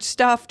keyword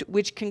stuffed,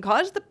 which can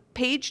cause the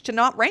page to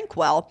not rank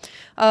well.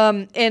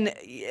 And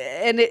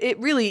it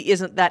really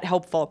isn't that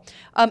helpful.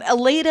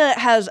 Aleda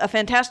has a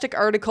fantastic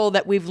article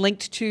that we've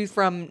linked to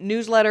from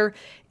newsletter.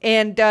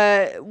 And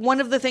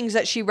one of the things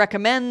that she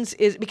recommends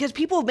is, because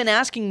people have been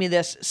asking me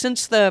this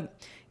since the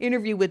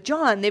interview with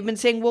John, they've been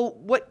saying, well,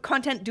 what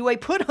content do I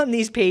put on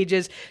these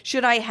pages?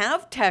 Should I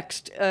have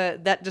text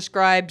that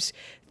describes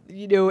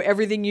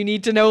everything you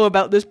need to know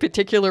about this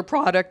particular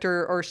product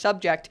or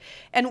subject?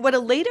 And what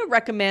Aleda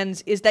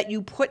recommends is that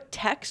you put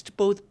text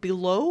both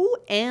below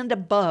and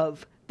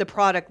above the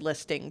product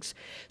listings.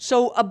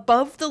 So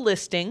above the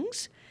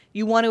listings,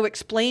 you want to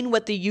explain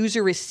what the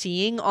user is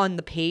seeing on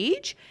the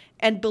page,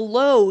 and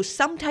below,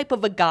 some type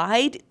of a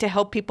guide to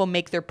help people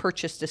make their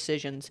purchase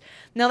decisions.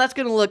 Now, that's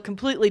going to look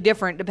completely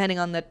different depending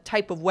on the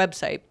type of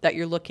website that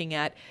you're looking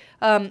at.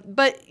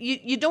 But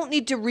you don't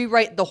need to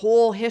rewrite the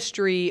whole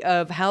history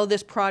of how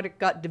this product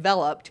got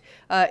developed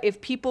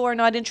if people are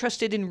not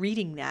interested in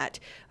reading that.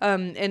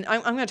 And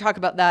I'm going to talk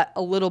about that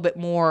a little bit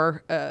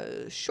more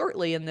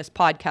shortly in this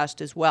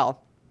podcast as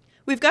well.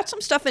 We've got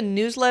some stuff in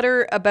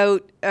newsletter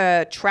about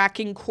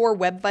tracking core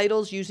web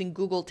vitals using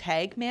Google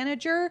Tag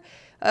Manager.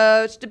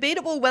 It's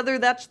debatable whether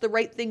that's the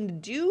right thing to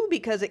do,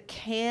 because it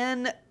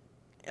can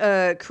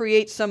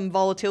create some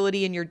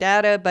volatility in your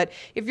data. But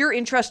if you're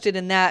interested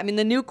in that, I mean,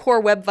 the new Core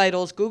Web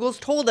Vitals, Google's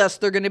told us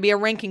they're going to be a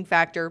ranking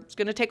factor. It's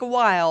going to take a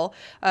while,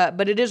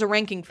 but it is a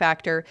ranking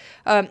factor.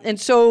 And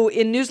so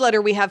in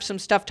newsletter, we have some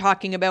stuff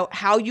talking about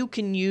how you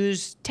can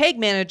use Tag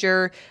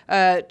Manager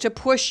to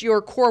push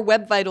your Core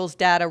Web Vitals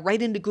data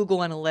right into Google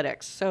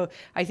Analytics. So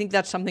I think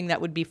that's something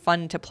that would be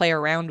fun to play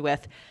around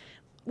with.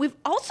 We've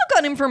also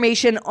got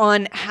information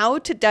on how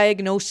to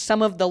diagnose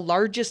some of the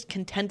largest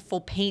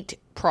contentful paint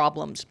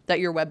problems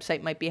that your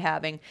website might be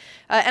having.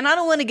 And I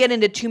don't want to get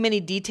into too many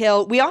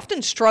detail. We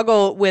often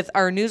struggle with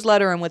our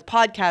newsletter and with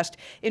podcast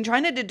in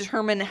trying to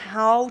determine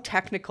how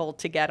technical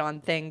to get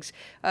on things.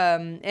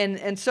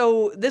 And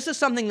so this is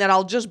something that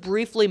I'll just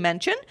briefly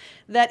mention,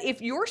 that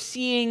if you're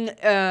seeing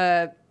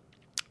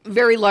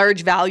very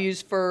large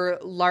values for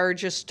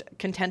largest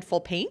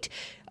contentful paint.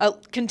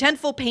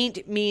 Contentful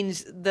paint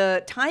means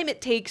the time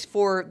it takes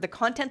for the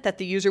content that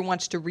the user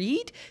wants to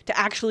read to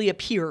actually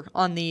appear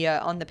on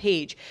the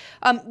page.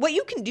 What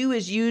you can do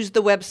is use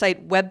the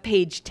website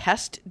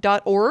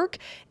webpagetest.org,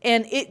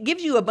 and it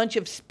gives you a bunch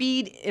of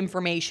speed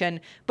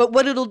information. But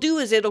what it'll do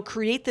is it'll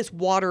create this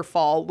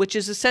waterfall, which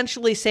is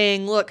essentially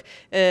saying, look,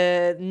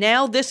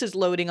 now this is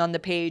loading on the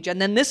page, and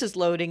then this is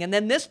loading, and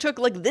then this took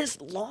like this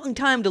long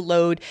time to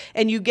load,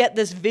 and you get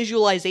this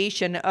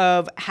visualization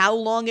of how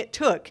long it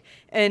took.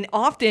 And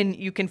often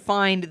you can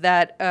find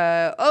that,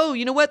 oh,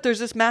 you know what, there's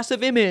this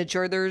massive image,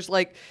 or there's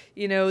like,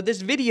 you know,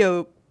 this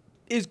video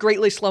is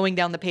greatly slowing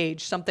down the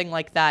page, something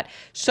like that.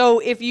 So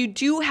if you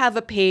do have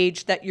a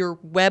page that your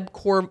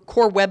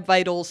core Web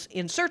Vitals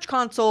in Search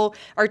Console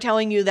are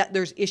telling you that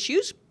there's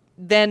issues,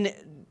 then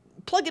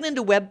plug it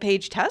into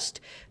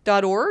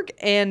webpagetest.org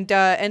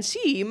and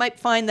see. You might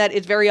find that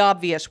it's very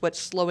obvious what's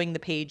slowing the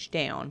page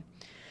down.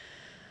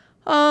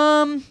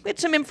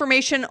 It's some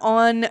information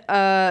on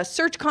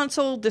Search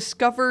Console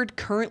discovered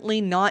currently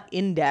not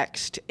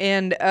indexed.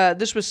 And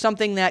this was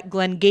something that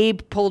Glenn Gabe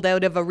pulled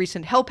out of a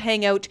recent Help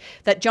Hangout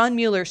that John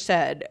Mueller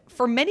said,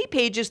 for many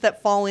pages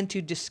that fall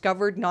into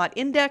discovered not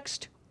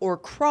indexed or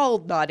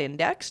crawled not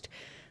indexed,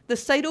 the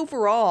site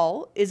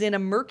overall is in a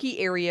murky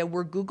area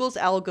where Google's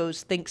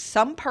algos think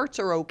some parts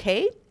are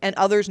okay and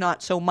others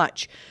not so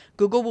much.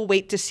 Google will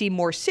wait to see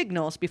more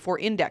signals before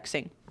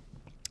indexing.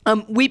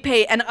 We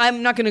pay, and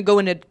I'm not going to go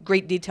into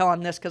great detail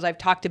on this because I've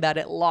talked about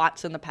it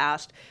lots in the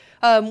past.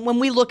 When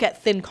we look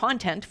at thin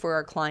content for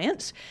our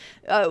clients,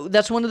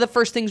 that's one of the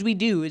first things we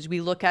do is we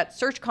look at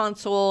Search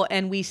Console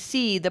and we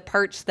see the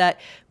parts that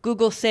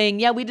Google's saying,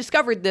 yeah, we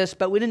discovered this,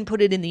 but we didn't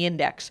put it in the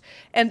index.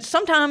 And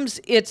sometimes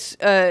it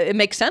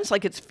makes sense,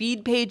 like it's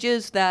feed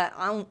pages that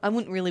I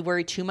wouldn't really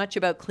worry too much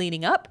about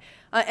cleaning up.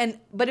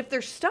 But if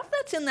there's stuff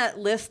that's in that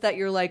list that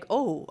you're like,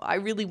 oh, I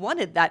really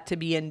wanted that to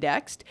be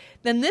indexed,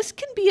 then this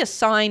can be a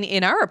sign,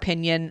 in our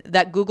opinion,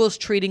 that Google's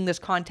treating this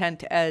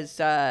content as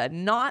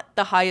not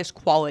the highest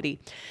quality.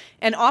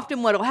 And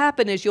often what will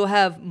happen is you'll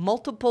have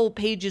multiple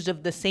pages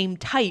of the same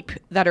type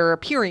that are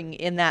appearing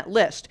in that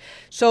list.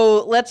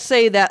 So let's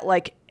say that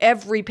like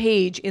every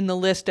page in the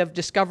list of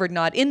discovered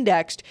not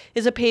indexed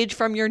is a page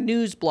from your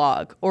news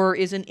blog, or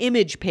is an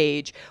image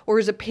page, or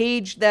is a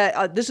page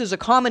that, this is a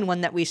common one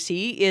that we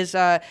see, is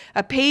a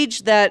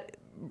page that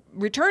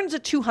returns a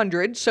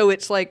 200. So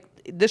it's like,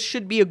 this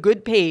should be a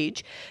good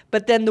page,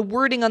 but then the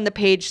wording on the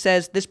page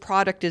says this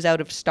product is out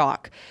of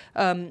stock.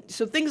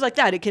 So things like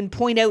that, it can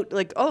point out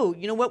like, oh,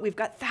 you know what, we've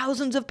got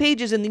thousands of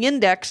pages in the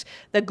index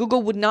that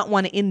Google would not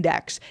want to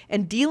index.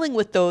 And dealing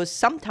with those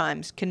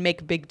sometimes can make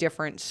a big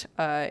difference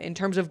in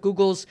terms of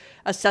Google's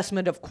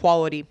assessment of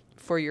quality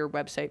for your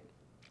website.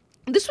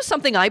 This was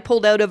something I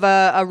pulled out of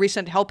a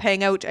recent Help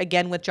Hangout,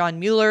 again with John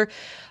Mueller.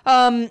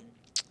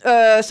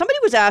 Somebody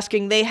was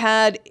asking, they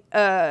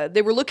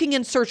were looking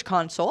in Search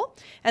Console,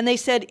 and they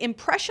said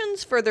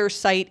impressions for their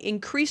site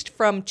increased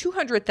from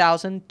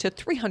 200,000 to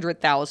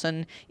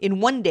 300,000 in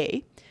one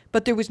day,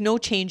 but there was no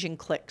change in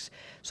clicks.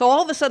 So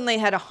all of a sudden they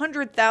had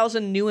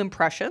 100,000 new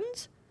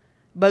impressions,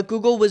 but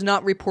Google was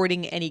not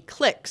reporting any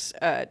clicks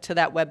to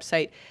that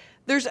website.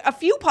 There's a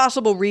few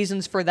possible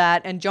reasons for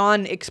that, and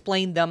John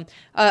explained them.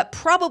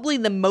 Probably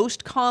the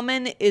most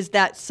common is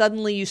that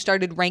suddenly you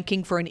started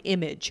ranking for an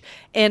image.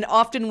 And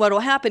often what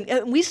will happen,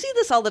 and we see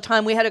this all the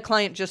time. We had a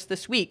client just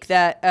this week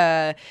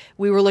that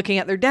we were looking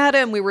at their data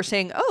and we were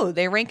saying, oh,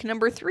 they rank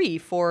number 3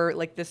 for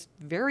like this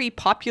very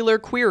popular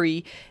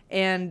query,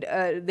 and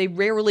they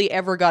rarely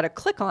ever got a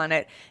click on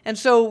it. And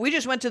so we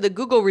just went to the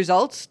Google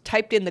results,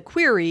 typed in the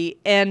query,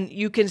 and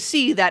you can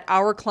see that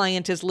our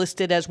client is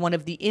listed as one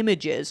of the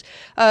images.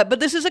 But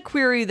this is a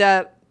query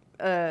that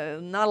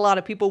not a lot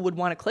of people would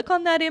want to click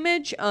on that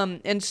image.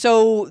 And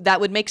so that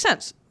would make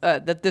sense.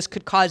 that this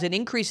could cause an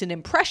increase in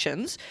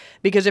impressions,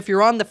 because if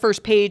you're on the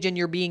first page and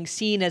you're being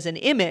seen as an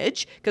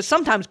image, because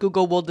sometimes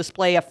Google will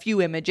display a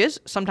few images,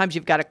 sometimes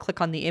you've got to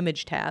click on the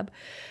image tab,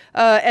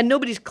 and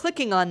nobody's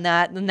clicking on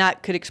that, then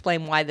that could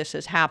explain why this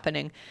is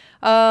happening.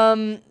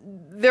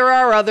 There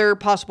are other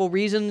possible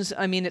reasons.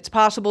 I mean, it's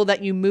possible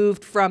that you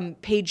moved from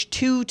page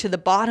 2 to the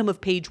bottom of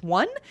page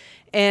 1,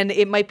 and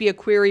it might be a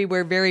query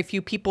where very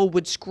few people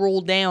would scroll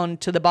down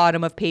to the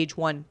bottom of page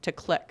 1 to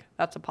click.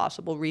 That's a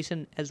possible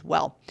reason as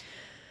well.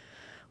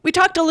 We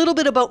talked a little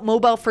bit about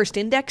mobile first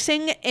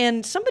indexing,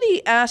 and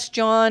somebody asked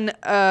John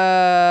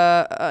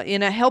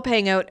in a help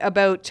hangout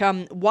about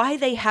why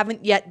they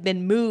haven't yet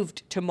been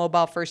moved to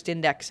mobile first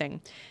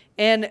indexing.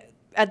 And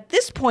at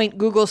this point,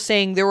 Google's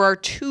saying there are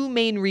two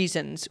main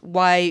reasons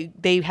why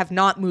they have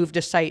not moved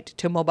a site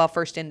to mobile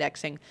first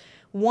indexing.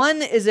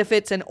 One is if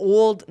it's an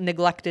old,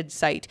 neglected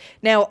site.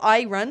 Now,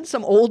 I run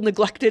some old,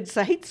 neglected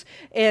sites,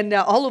 and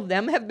all of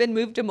them have been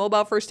moved to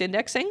mobile first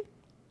indexing.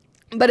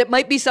 But it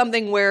might be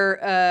something where,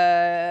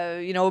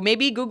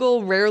 maybe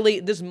Google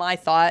rarely, this is my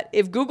thought,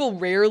 if Google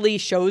rarely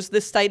shows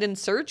this site in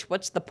search,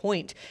 what's the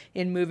point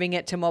in moving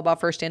it to mobile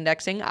first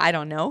indexing? I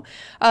don't know.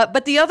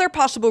 But the other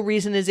possible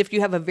reason is if you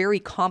have a very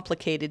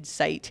complicated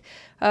site.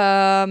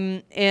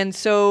 And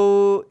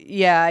so,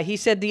 yeah, he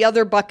said the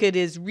other bucket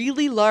is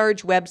really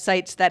large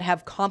websites that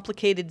have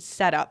complicated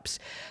setups.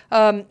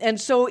 And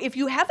so if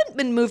you haven't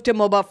been moved to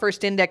mobile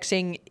first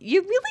indexing,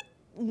 you really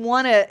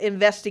want to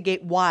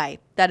investigate why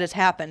that has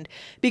happened,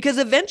 because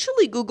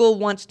eventually Google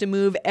wants to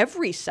move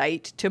every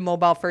site to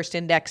mobile first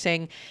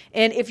indexing.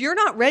 And if you're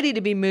not ready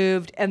to be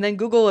moved and then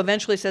Google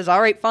eventually says,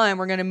 all right, fine,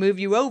 we're going to move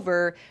you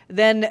over,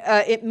 then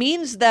it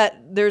means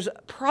that there's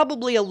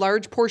probably a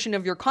large portion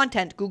of your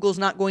content Google's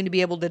not going to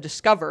be able to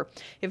discover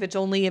if it's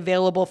only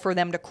available for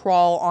them to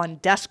crawl on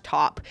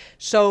desktop.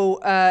 So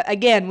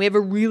again, we have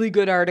a really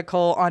good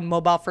article on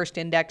mobile first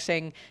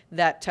indexing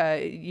that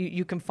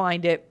you can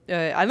find it.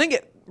 I think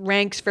it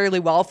ranks fairly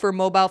well for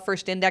mobile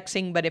first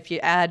indexing, but if you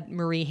add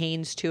Marie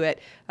Haynes to it,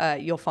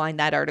 you'll find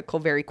that article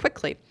very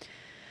quickly.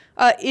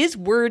 Is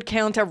word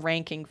count a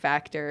ranking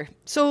factor?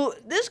 So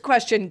this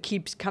question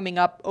keeps coming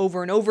up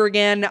over and over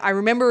again. I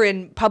remember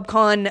in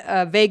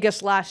PubCon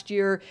Vegas last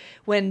year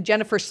when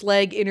Jennifer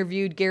Slegg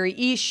interviewed Gary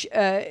Ish,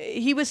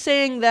 he was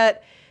saying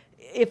that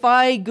if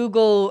I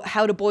Google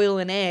how to boil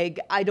an egg,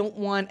 I don't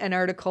want an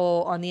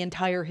article on the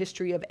entire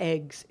history of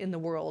eggs in the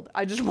world.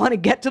 I just want to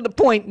get to the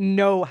point and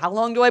know, how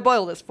long do I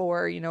boil this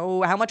for?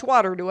 How much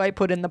water do I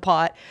put in the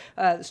pot?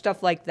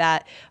 Stuff like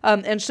that.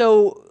 And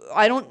so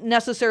I don't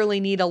necessarily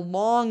need a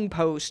long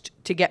post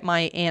to get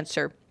my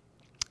answer.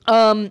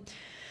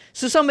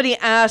 So somebody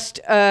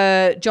asked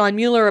John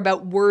Mueller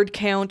about word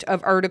count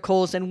of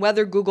articles and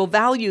whether Google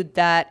valued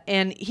that.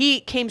 And he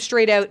came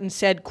straight out and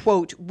said,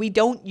 quote, "We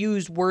don't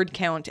use word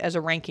count as a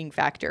ranking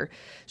factor."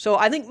 So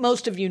I think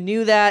most of you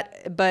knew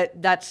that,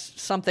 but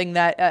that's something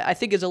that I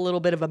think is a little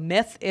bit of a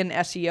myth in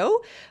SEO.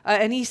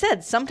 And he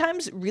said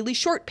sometimes really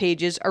short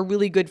pages are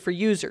really good for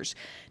users.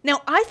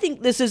 Now, I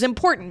think this is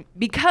important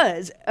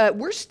because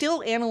we're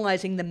still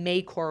analyzing the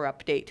May core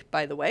update,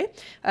 by the way.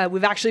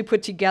 We've actually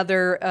put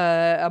together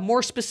a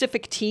more specific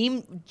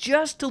team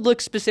just to look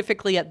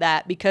specifically at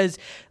that, because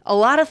a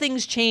lot of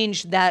things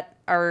changed that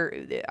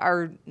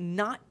are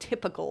not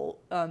typical,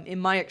 in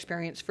my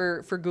experience,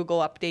 for Google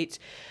updates.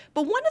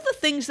 But one of the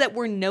things that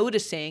we're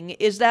noticing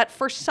is that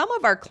for some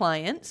of our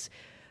clients,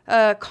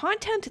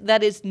 content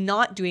that is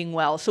not doing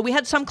well. So we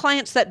had some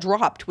clients that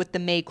dropped with the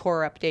May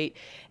core update.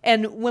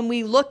 And when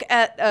we look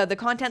at the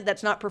content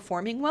that's not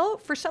performing well,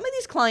 for some of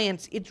these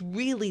clients, it's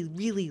really,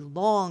 really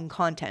long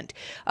content.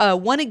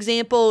 One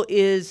example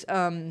is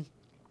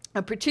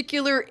a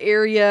particular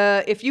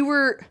area. If you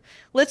were,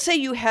 let's say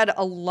you had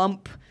a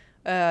lump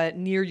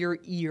near your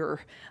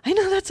ear. I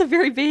know that's a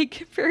very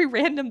vague, very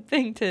random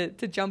thing to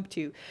jump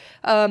to.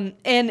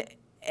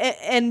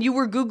 And you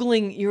were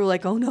Googling, you were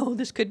like, oh no,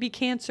 this could be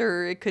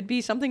cancer. It could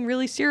be something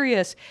really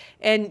serious.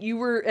 And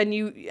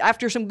you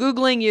after some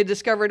Googling, you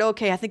discovered,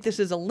 okay, I think this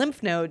is a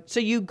lymph node. So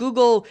you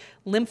Google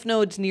lymph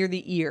nodes near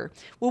the ear.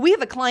 Well, we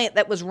have a client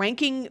that was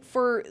ranking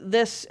for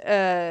this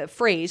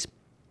phrase,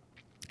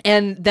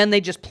 and then they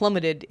just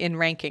plummeted in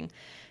ranking.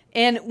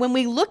 And when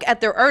we look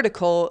at their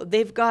article,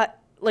 they've got,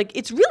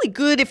 it's really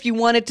good if you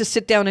wanted to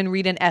sit down and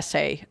read an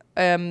essay.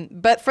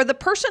 But for the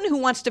person who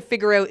wants to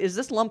figure out, is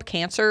this lump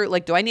cancer?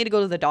 Do I need to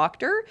go to the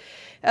doctor?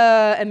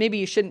 And maybe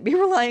you shouldn't be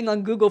relying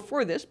on Google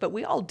for this, but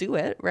we all do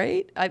it,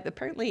 right? I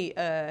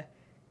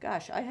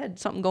had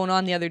something going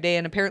on the other day,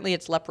 and apparently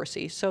it's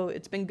leprosy. So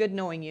it's been good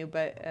knowing you,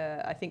 but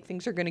I think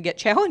things are going to get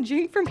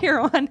challenging from here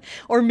on.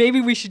 Or maybe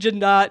we should just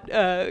not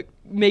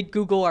make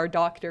Google our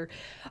doctor.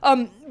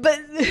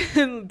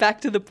 But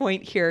back to the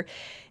point here.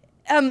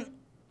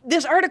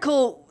 this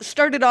article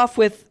started off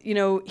with,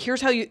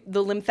 here's how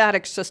the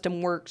lymphatic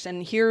system works,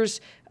 and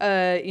here's,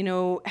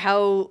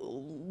 how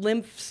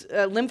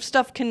lymph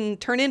stuff can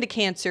turn into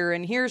cancer,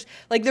 and here's,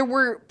 there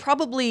were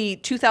probably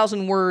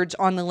 2,000 words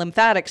on the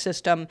lymphatic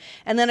system,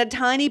 and then a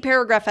tiny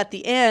paragraph at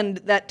the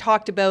end that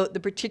talked about the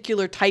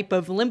particular type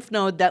of lymph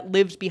node that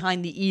lives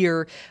behind the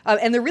ear,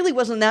 and there really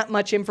wasn't that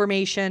much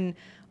information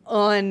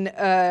on,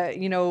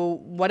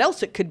 what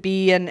else it could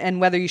be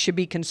and whether you should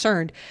be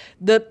concerned.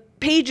 The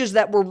pages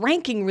that were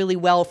ranking really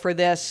well for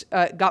this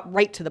got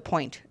right to the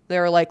point.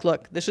 They're like,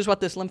 look, this is what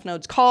this lymph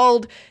node's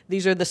called.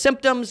 These are the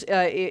symptoms.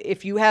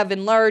 If you have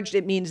enlarged,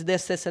 it means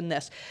this, this, and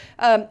this.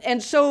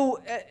 And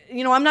so,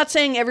 I'm not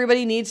saying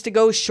everybody needs to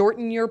go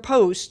shorten your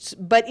posts,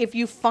 but if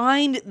you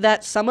find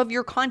that some of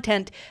your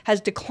content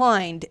has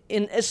declined,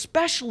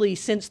 especially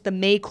since the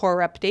May core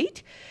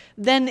update,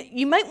 then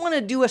you might want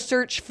to do a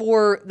search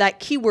for that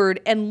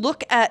keyword and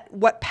look at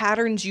what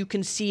patterns you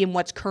can see and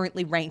what's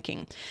currently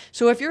ranking.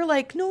 So if you're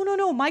like,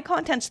 no, my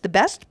content's the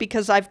best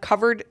because I've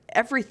covered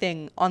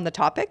everything on the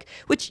topic,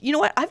 which, you know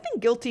what, I've been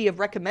guilty of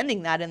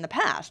recommending that in the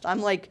past.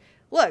 I'm like,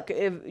 look,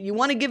 if you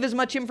want to give as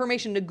much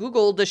information to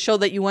Google to show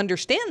that you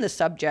understand the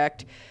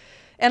subject,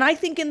 and I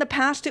think in the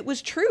past it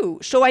was true.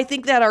 So I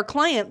think that our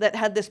client that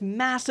had this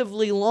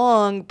massively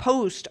long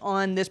post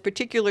on this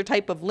particular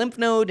type of lymph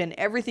node and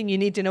everything you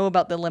need to know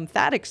about the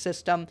lymphatic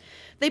system,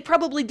 they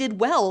probably did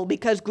well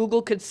because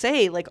Google could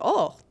say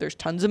oh, there's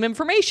tons of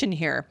information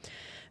here.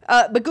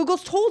 But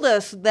Google's told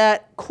us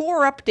that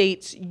core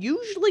updates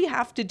usually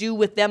have to do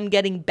with them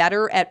getting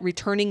better at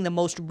returning the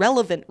most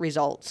relevant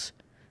results,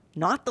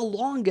 not the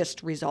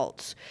longest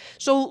results.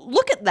 So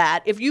look at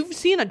that. If you've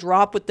seen a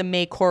drop with the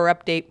May core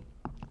update,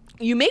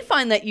 you may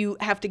find that you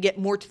have to get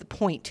more to the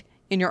point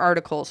in your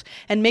articles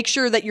and make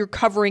sure that you're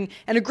covering.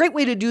 And a great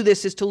way to do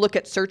this is to look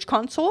at Search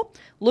Console,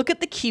 look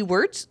at the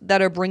keywords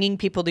that are bringing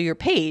people to your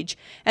page,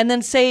 and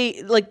then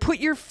say, put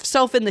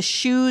yourself in the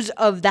shoes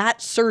of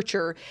that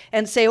searcher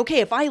and say,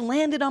 okay, if I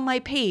landed on my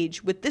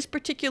page with this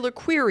particular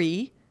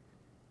query,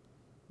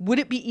 would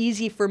it be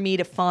easy for me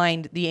to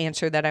find the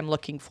answer that I'm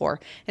looking for?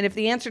 And if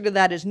the answer to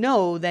that is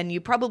no, then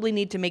you probably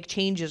need to make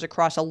changes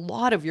across a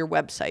lot of your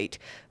website.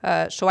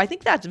 So I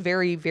think that's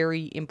very,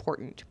 very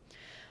important.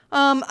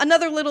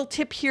 Another little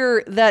tip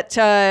here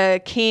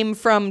that came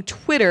from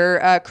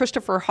Twitter,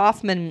 Christopher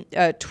Hoffman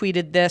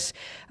tweeted this.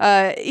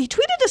 He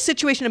tweeted a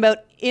situation about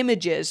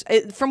images.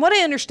 From what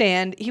I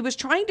understand, he was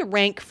trying to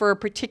rank for a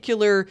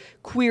particular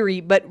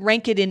query, but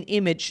rank it in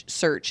image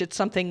search. It's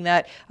something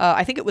that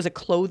I think it was a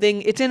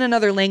clothing. It's in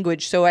another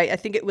language, so I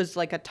think it was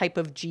like a type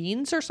of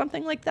jeans or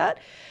something like that.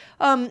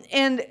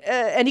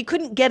 And he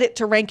couldn't get it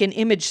to rank in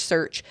image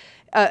search.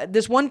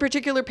 This one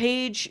particular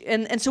page,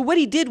 and so what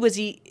he did was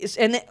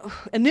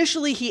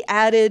initially he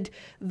added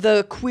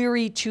the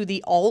query to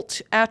the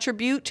alt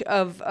attribute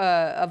of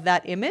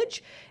that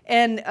image,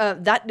 and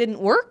that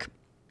didn't work.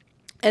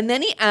 And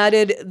then he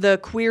added the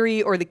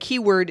query or the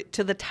keyword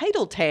to the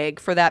title tag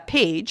for that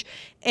page,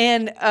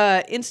 and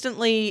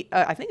instantly,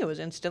 I think it was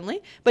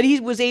instantly, but he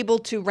was able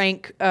to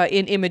rank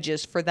in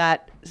images for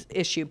that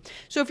issue.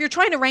 So if you're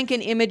trying to rank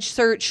in image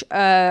search,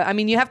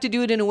 you have to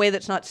do it in a way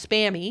that's not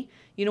spammy.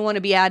 You don't want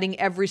to be adding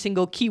every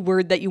single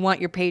keyword that you want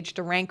your page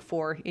to rank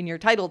for in your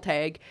title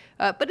tag,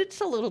 but it's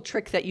a little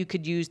trick that you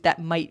could use that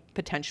might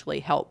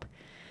potentially help.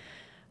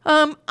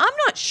 I'm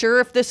not sure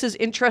if this is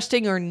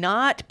interesting or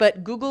not,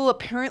 but Google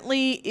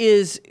apparently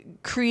is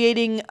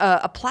creating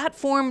a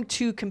platform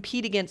to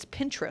compete against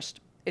Pinterest.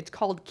 It's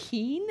called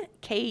Keen,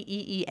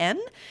 Keen,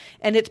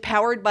 and it's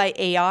powered by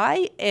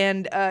AI,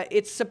 and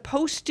it's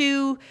supposed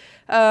to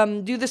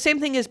do the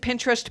same thing as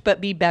Pinterest, but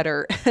be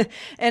better.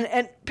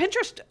 and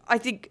Pinterest, I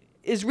think,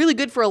 is really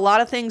good for a lot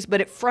of things,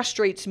 but it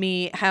frustrates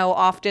me how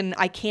often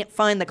I can't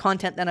find the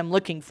content that I'm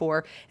looking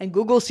for, and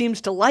Google seems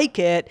to like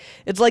it.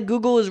 It's like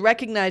Google is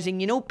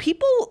recognizing,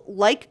 people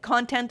like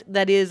content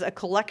that is a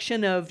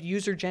collection of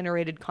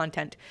user-generated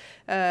content.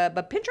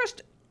 But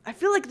Pinterest, I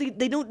feel like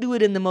they don't do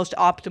it in the most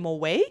optimal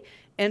way,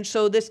 and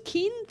so this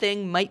Keen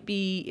thing might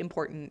be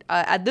important.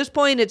 At this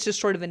point, it's just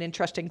sort of an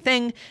interesting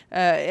thing,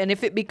 and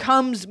if it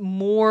becomes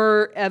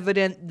more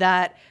evident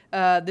that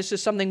this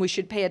is something we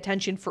should pay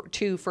attention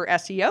to for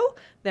SEO,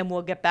 then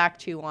we'll get back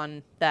to you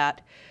on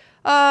that.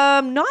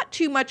 Not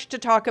too much to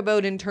talk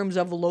about in terms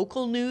of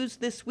local news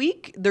this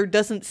week. There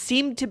doesn't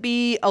seem to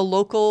be a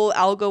local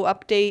algo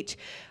update.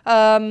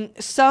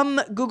 Some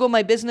Google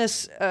My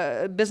Business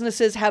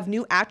businesses have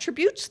new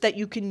attributes that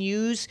you can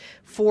use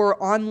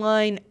for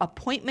online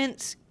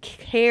appointments,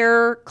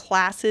 care,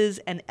 classes,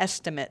 and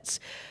estimates.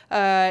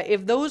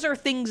 If those are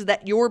things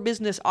that your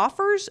business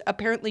offers,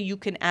 apparently you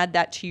can add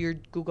that to your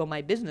Google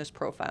My Business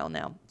profile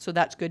now. So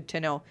that's good to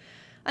know.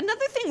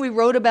 Another thing we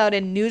wrote about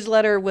in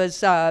newsletter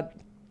was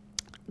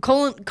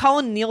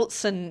Colin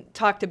Nielsen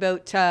talked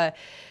about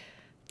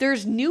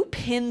there's new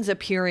pins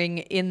appearing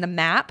in the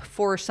map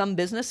for some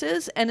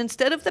businesses, and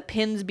instead of the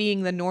pins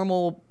being the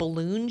normal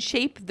balloon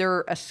shape,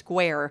 they're a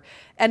square,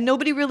 and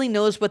nobody really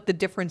knows what the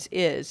difference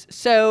is.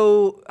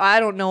 So I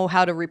don't know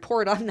how to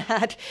report on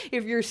that.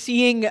 If you're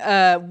seeing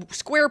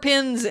square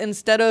pins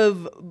instead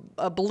of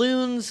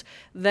balloons,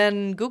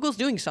 then Google's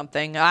doing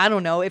something. I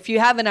don't know. If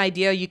you have an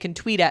idea, you can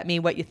tweet at me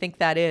what you think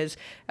that is.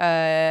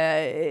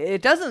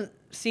 It doesn't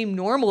seem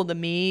normal to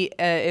me.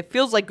 It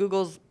feels like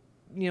Google's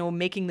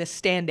making this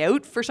stand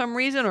out for some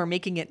reason, or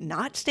making it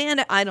not stand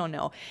out. I don't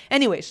know.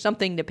 Anyway,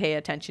 something to pay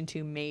attention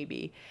to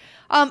maybe.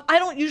 I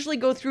don't usually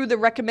go through the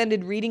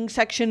recommended reading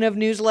section of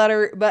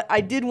newsletter, but I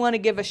did want to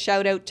give a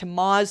shout out to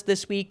Moz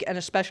this week, and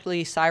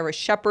especially Cyrus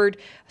Shepard.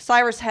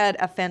 Cyrus had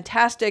a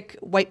fantastic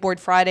Whiteboard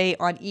Friday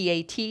on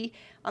EAT.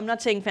 I'm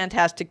not saying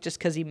fantastic just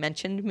because he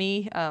mentioned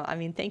me.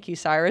 Thank you,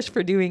 Cyrus,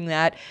 for doing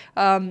that.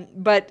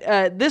 But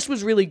this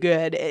was really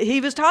good. He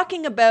was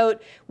talking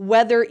about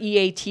whether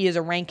EAT is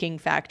a ranking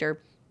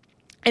factor.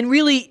 And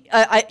really,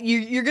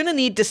 you're going to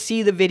need to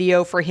see the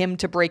video for him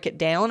to break it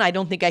down. I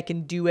don't think I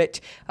can do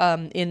it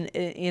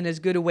in as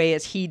good a way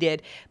as he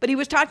did. But he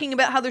was talking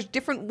about how there's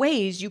different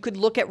ways you could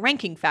look at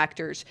ranking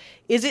factors.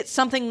 Is it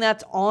something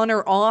that's on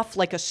or off,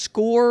 like a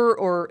score,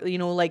 or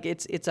like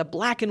it's a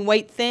black and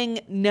white thing?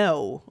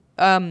 No.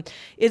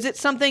 Is it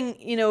something,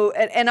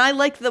 and I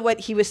like what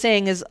he was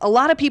saying is a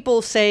lot of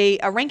people say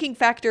a ranking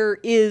factor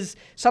is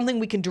something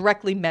we can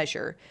directly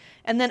measure.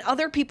 And then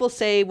other people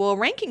say, well, a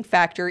ranking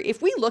factor,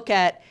 if we look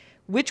at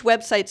which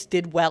websites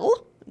did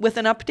well with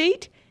an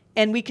update,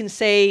 and we can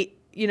say,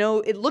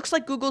 it looks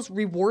like Google's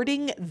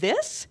rewarding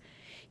this,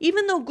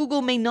 even though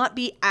Google may not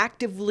be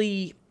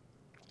actively,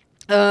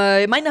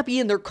 it might not be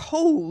in their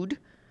code,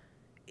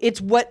 it's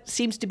what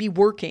seems to be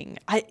working.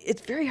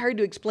 It's very hard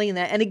to explain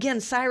that. And again,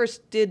 Cyrus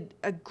did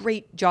a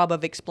great job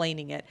of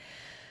explaining it.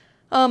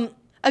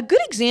 A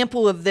good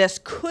example of this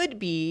could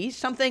be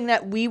something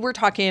that we were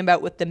talking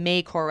about with the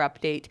Maycore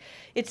update.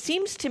 It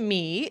seems to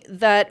me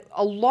that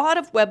a lot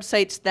of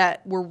websites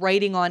that were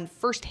writing on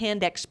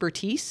first-hand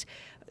expertise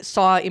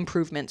saw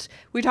improvements.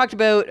 We talked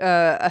about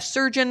a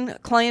surgeon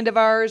client of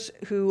ours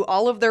who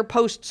all of their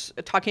posts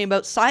talking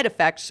about side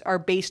effects are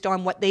based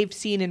on what they've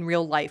seen in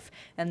real life,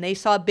 and they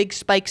saw big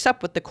spikes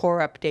up with the core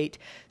update.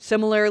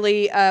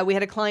 Similarly, we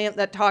had a client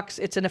that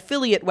it's an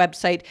affiliate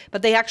website,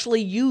 but they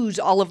actually use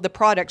all of the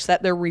products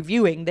that they're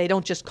reviewing. They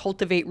don't just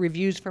cultivate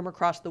reviews from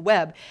across the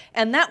web,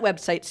 and that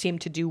website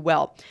seemed to do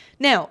well.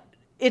 Now,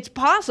 it's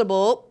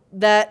possible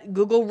that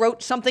Google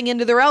wrote something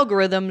into their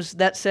algorithms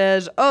that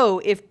says,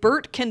 oh, if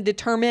BERT can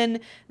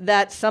determine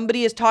that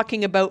somebody is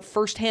talking about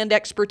firsthand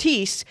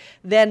expertise,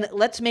 then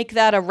let's make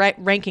that a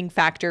ranking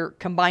factor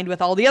combined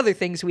with all the other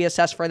things we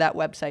assess for that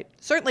website.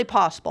 Certainly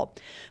possible.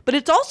 But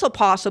it's also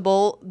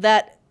possible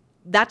that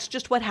that's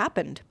just what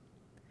happened.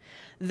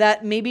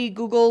 That maybe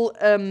Google,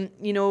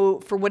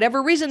 for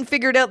whatever reason,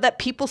 figured out that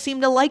people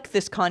seem to like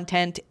this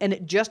content, and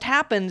it just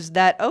happens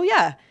that, oh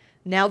yeah,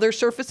 now they're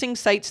surfacing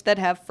sites that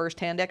have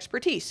firsthand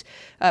expertise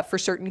for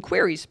certain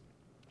queries.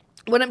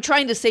 What I'm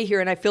trying to say here,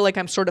 and I feel like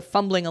I'm sort of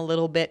fumbling a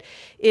little bit,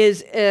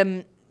 is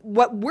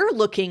what we're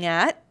looking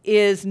at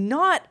is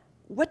not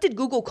what did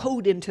Google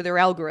code into their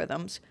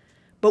algorithms,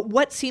 but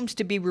what seems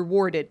to be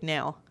rewarded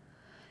now.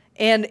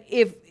 And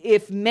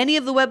if many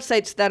of the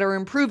websites that are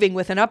improving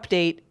with an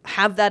update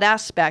have that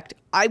aspect,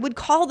 I would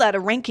call that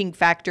a ranking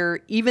factor,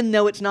 even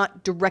though it's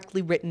not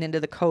directly written into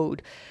the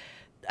code.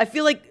 I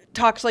feel like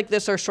talks like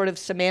this are sort of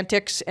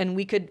semantics, and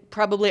we could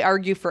probably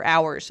argue for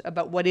hours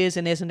about what is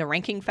and isn't a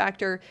ranking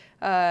factor,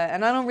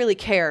 and I don't really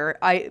care.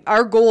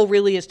 Our goal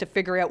really is to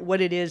figure out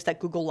what it is that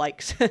Google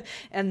likes,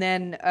 and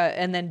then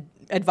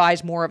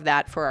advise more of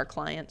that for our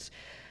clients.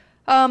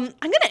 I'm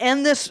going to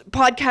end this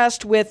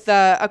podcast with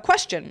a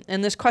question,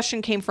 and this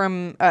question came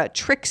from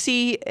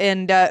Trixie.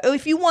 And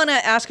if you want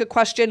to ask a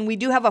question, we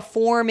do have a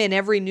form in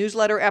every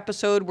newsletter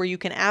episode where you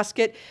can ask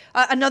it.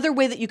 Another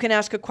way that you can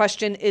ask a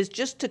question is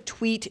just to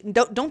tweet.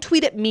 Don't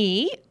tweet at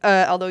me,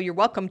 although you're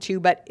welcome to,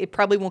 but it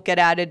probably won't get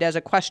added as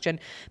a question.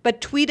 But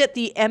tweet at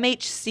the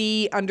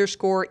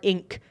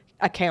MHC_Inc.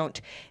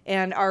 account,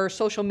 and our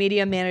social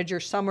media manager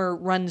Summer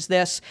runs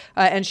this,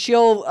 and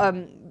she'll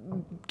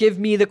give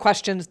me the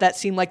questions that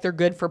seem like they're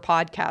good for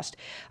podcast.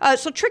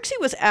 So Trixie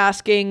was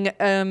asking,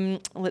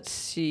 let's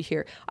see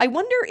here. I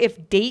wonder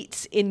if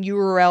dates in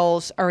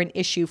URLs are an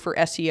issue for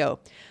SEO.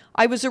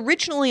 I was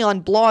originally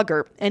on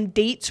Blogger, and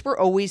dates were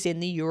always in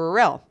the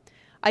URL.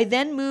 I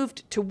then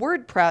moved to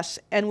WordPress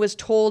and was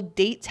told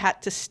dates had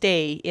to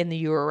stay in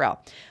the URL.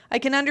 I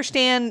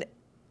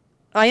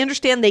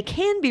understand they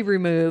can be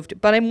removed,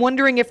 but I'm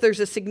wondering if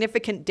there's a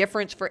significant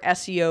difference for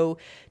SEO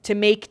to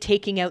make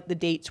taking out the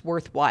dates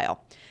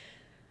worthwhile.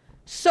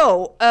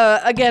 So,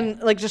 again,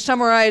 like to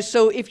summarize,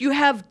 so if you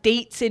have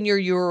dates in your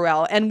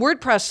URL, and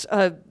WordPress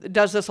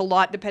does this a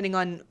lot depending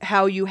on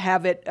how you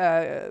have it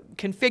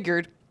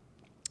configured,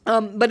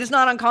 but it's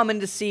not uncommon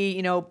to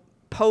see,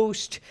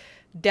 post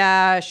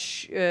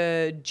dash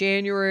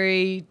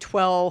January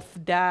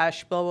 12th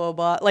dash blah, blah,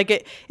 blah.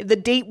 Like the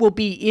date will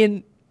be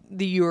in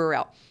the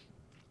URL.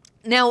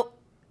 Now,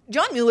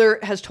 John Mueller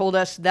has told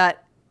us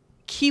that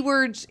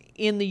keywords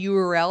in the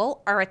URL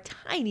are a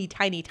tiny,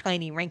 tiny,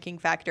 tiny ranking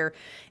factor.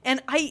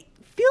 And I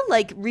feel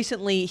like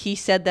recently he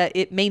said that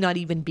it may not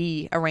even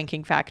be a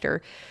ranking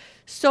factor.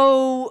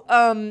 So,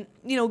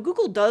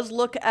 Google does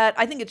look at,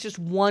 I think it's just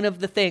one of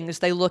the things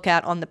they look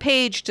at on the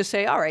page to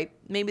say, all right,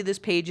 maybe this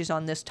page is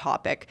on this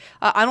topic.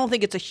 I don't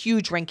think it's a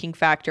huge ranking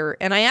factor.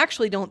 And I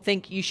actually don't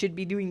think you should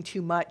be doing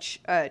too much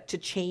to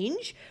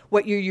change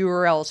what your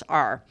URLs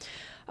are.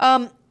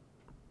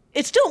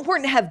 It's still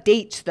important to have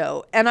dates,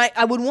 though, and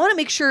I would want to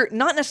make sure,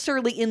 not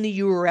necessarily in the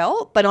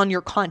URL, but on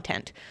your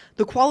content.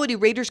 The Quality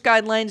Raters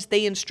Guidelines,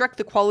 they instruct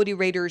the quality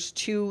raters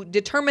to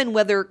determine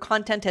whether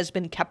content has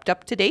been kept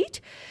up to date.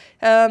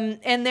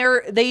 And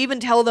they even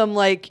tell them,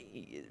 like,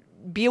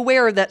 be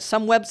aware that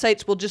some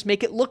websites will just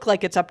make it look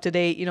like it's up to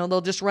date.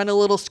 They'll just run a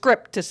little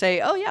script to say,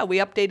 oh yeah, we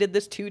updated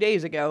this 2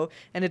 days ago,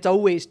 and it's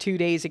always 2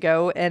 days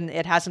ago, and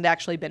it hasn't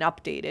actually been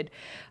updated.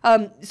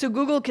 So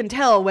Google can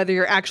tell whether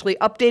you're actually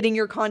updating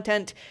your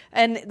content,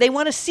 and they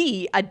want to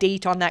see a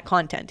date on that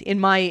content, in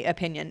my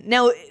opinion.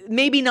 Now,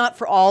 maybe not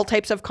for all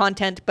types of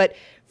content, but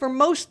for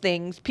most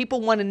things,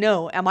 people want to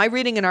know, am I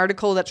reading an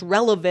article that's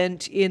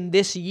relevant in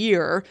this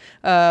year,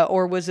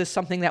 or was this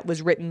something that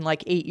was written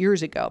like 8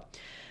 years ago?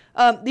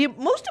 The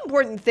most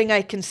important thing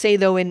I can say,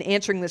 though, in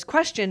answering this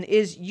question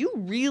is you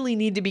really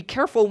need to be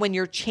careful when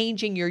you're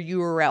changing your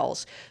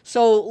URLs.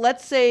 So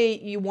let's say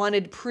you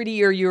wanted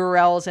prettier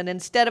URLs, and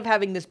instead of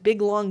having this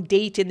big, long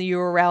date in the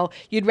URL,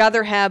 you'd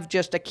rather have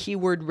just a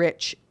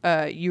keyword-rich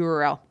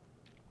URL.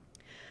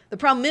 The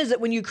problem is that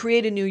when you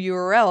create a new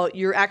URL,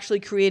 you're actually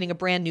creating a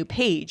brand new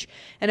page.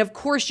 And of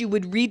course, you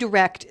would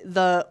redirect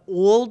the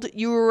old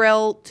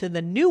URL to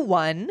the new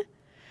one,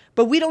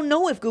 but we don't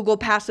know if Google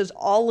passes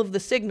all of the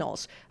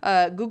signals.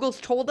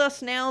 Google's told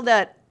us now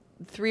that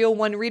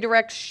 301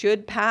 redirects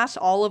should pass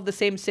all of the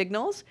same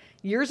signals.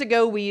 Years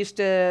ago, we used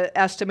to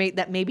estimate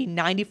that maybe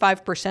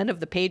 95%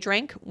 of the page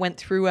rank went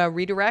through a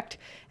redirect,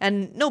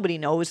 and nobody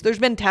knows. There's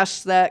been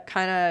tests that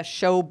kind of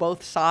show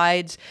both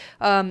sides,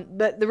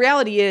 but the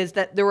reality is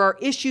that there are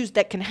issues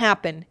that can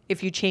happen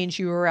if you change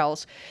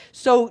URLs.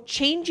 So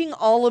changing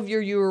all of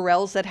your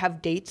URLs that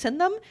have dates in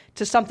them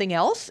to something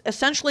else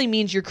essentially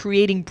means you're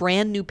creating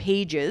brand new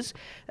pages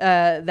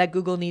that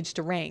Google needs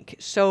to rank.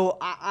 So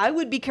I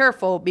would be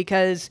careful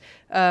because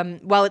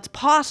while it's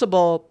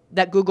possible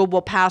that Google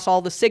will pass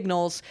all the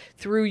signals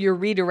through your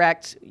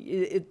redirect,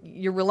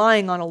 you're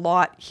relying on a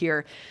lot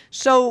here.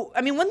 So,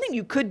 one thing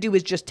you could do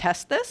is just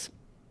test this.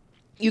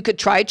 You could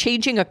try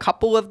changing a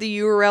couple of the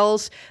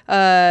URLs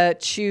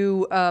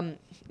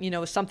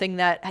to something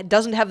that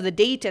doesn't have the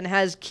date and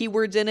has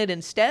keywords in it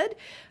instead,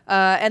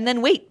 and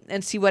then wait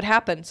and see what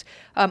happens.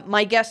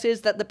 My guess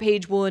is that the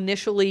page will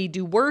initially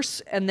do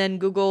worse, and then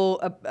Google,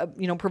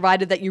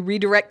 provided that you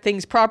redirect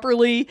things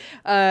properly,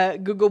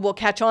 Google will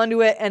catch on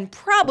to it, and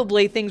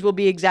probably things will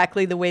be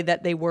exactly the way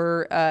that they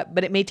were,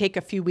 but it may take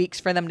a few weeks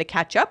for them to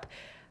catch up.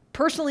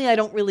 Personally, I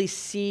don't really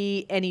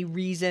see any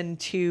reason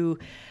to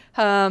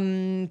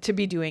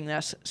be doing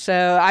this.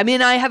 So, I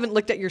haven't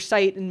looked at your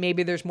site, and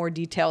maybe there's more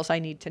details I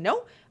need to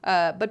know,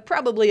 but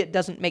probably it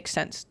doesn't make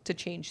sense to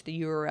change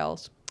the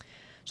URLs.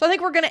 So I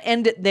think we're going to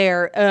end it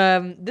there.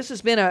 This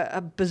has been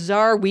a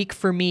bizarre week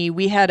for me.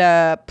 We had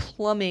a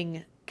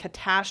plumbing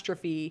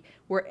catastrophe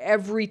where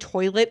every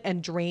toilet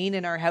and drain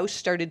in our house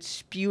started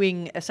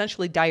spewing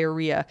essentially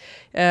diarrhea.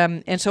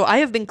 And so I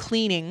have been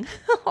cleaning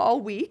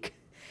all week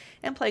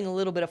and playing a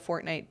little bit of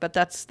Fortnite, but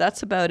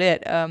that's about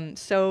it.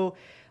 So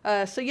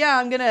yeah,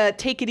 I'm going to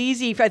take it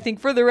easy, I think,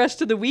 for the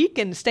rest of the week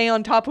and stay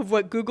on top of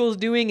what Google's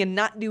doing and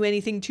not do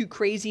anything too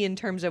crazy in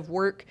terms of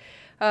work.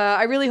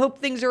 I really hope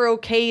things are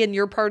okay in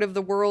your part of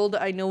the world.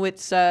 I know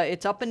it's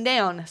up and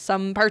down.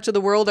 Some parts of the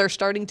world are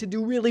starting to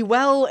do really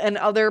well, and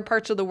other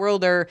parts of the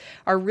world are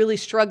really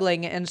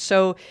struggling. And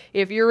so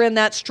if you're in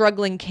that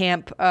struggling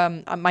camp,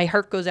 my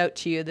heart goes out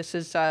to you. This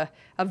is a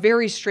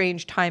very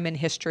strange time in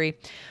history.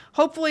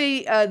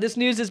 Hopefully, this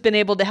news has been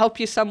able to help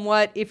you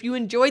somewhat. If you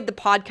enjoyed the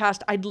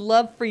podcast, I'd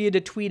love for you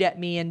to tweet at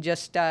me and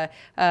just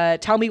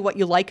tell me what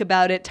you like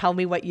about it. Tell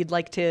me what you'd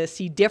like to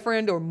see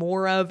different or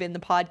more of in the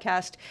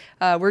podcast.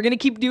 We're going to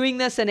keep doing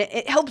this, and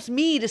it helps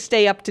me to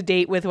stay up to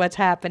date with what's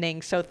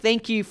happening. So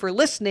thank you for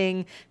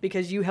listening,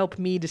 because you help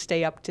me to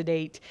stay up to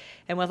date.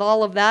 And with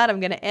all of that,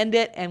 I'm going to end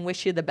it and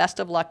wish you the best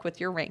of luck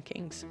with your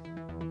rankings.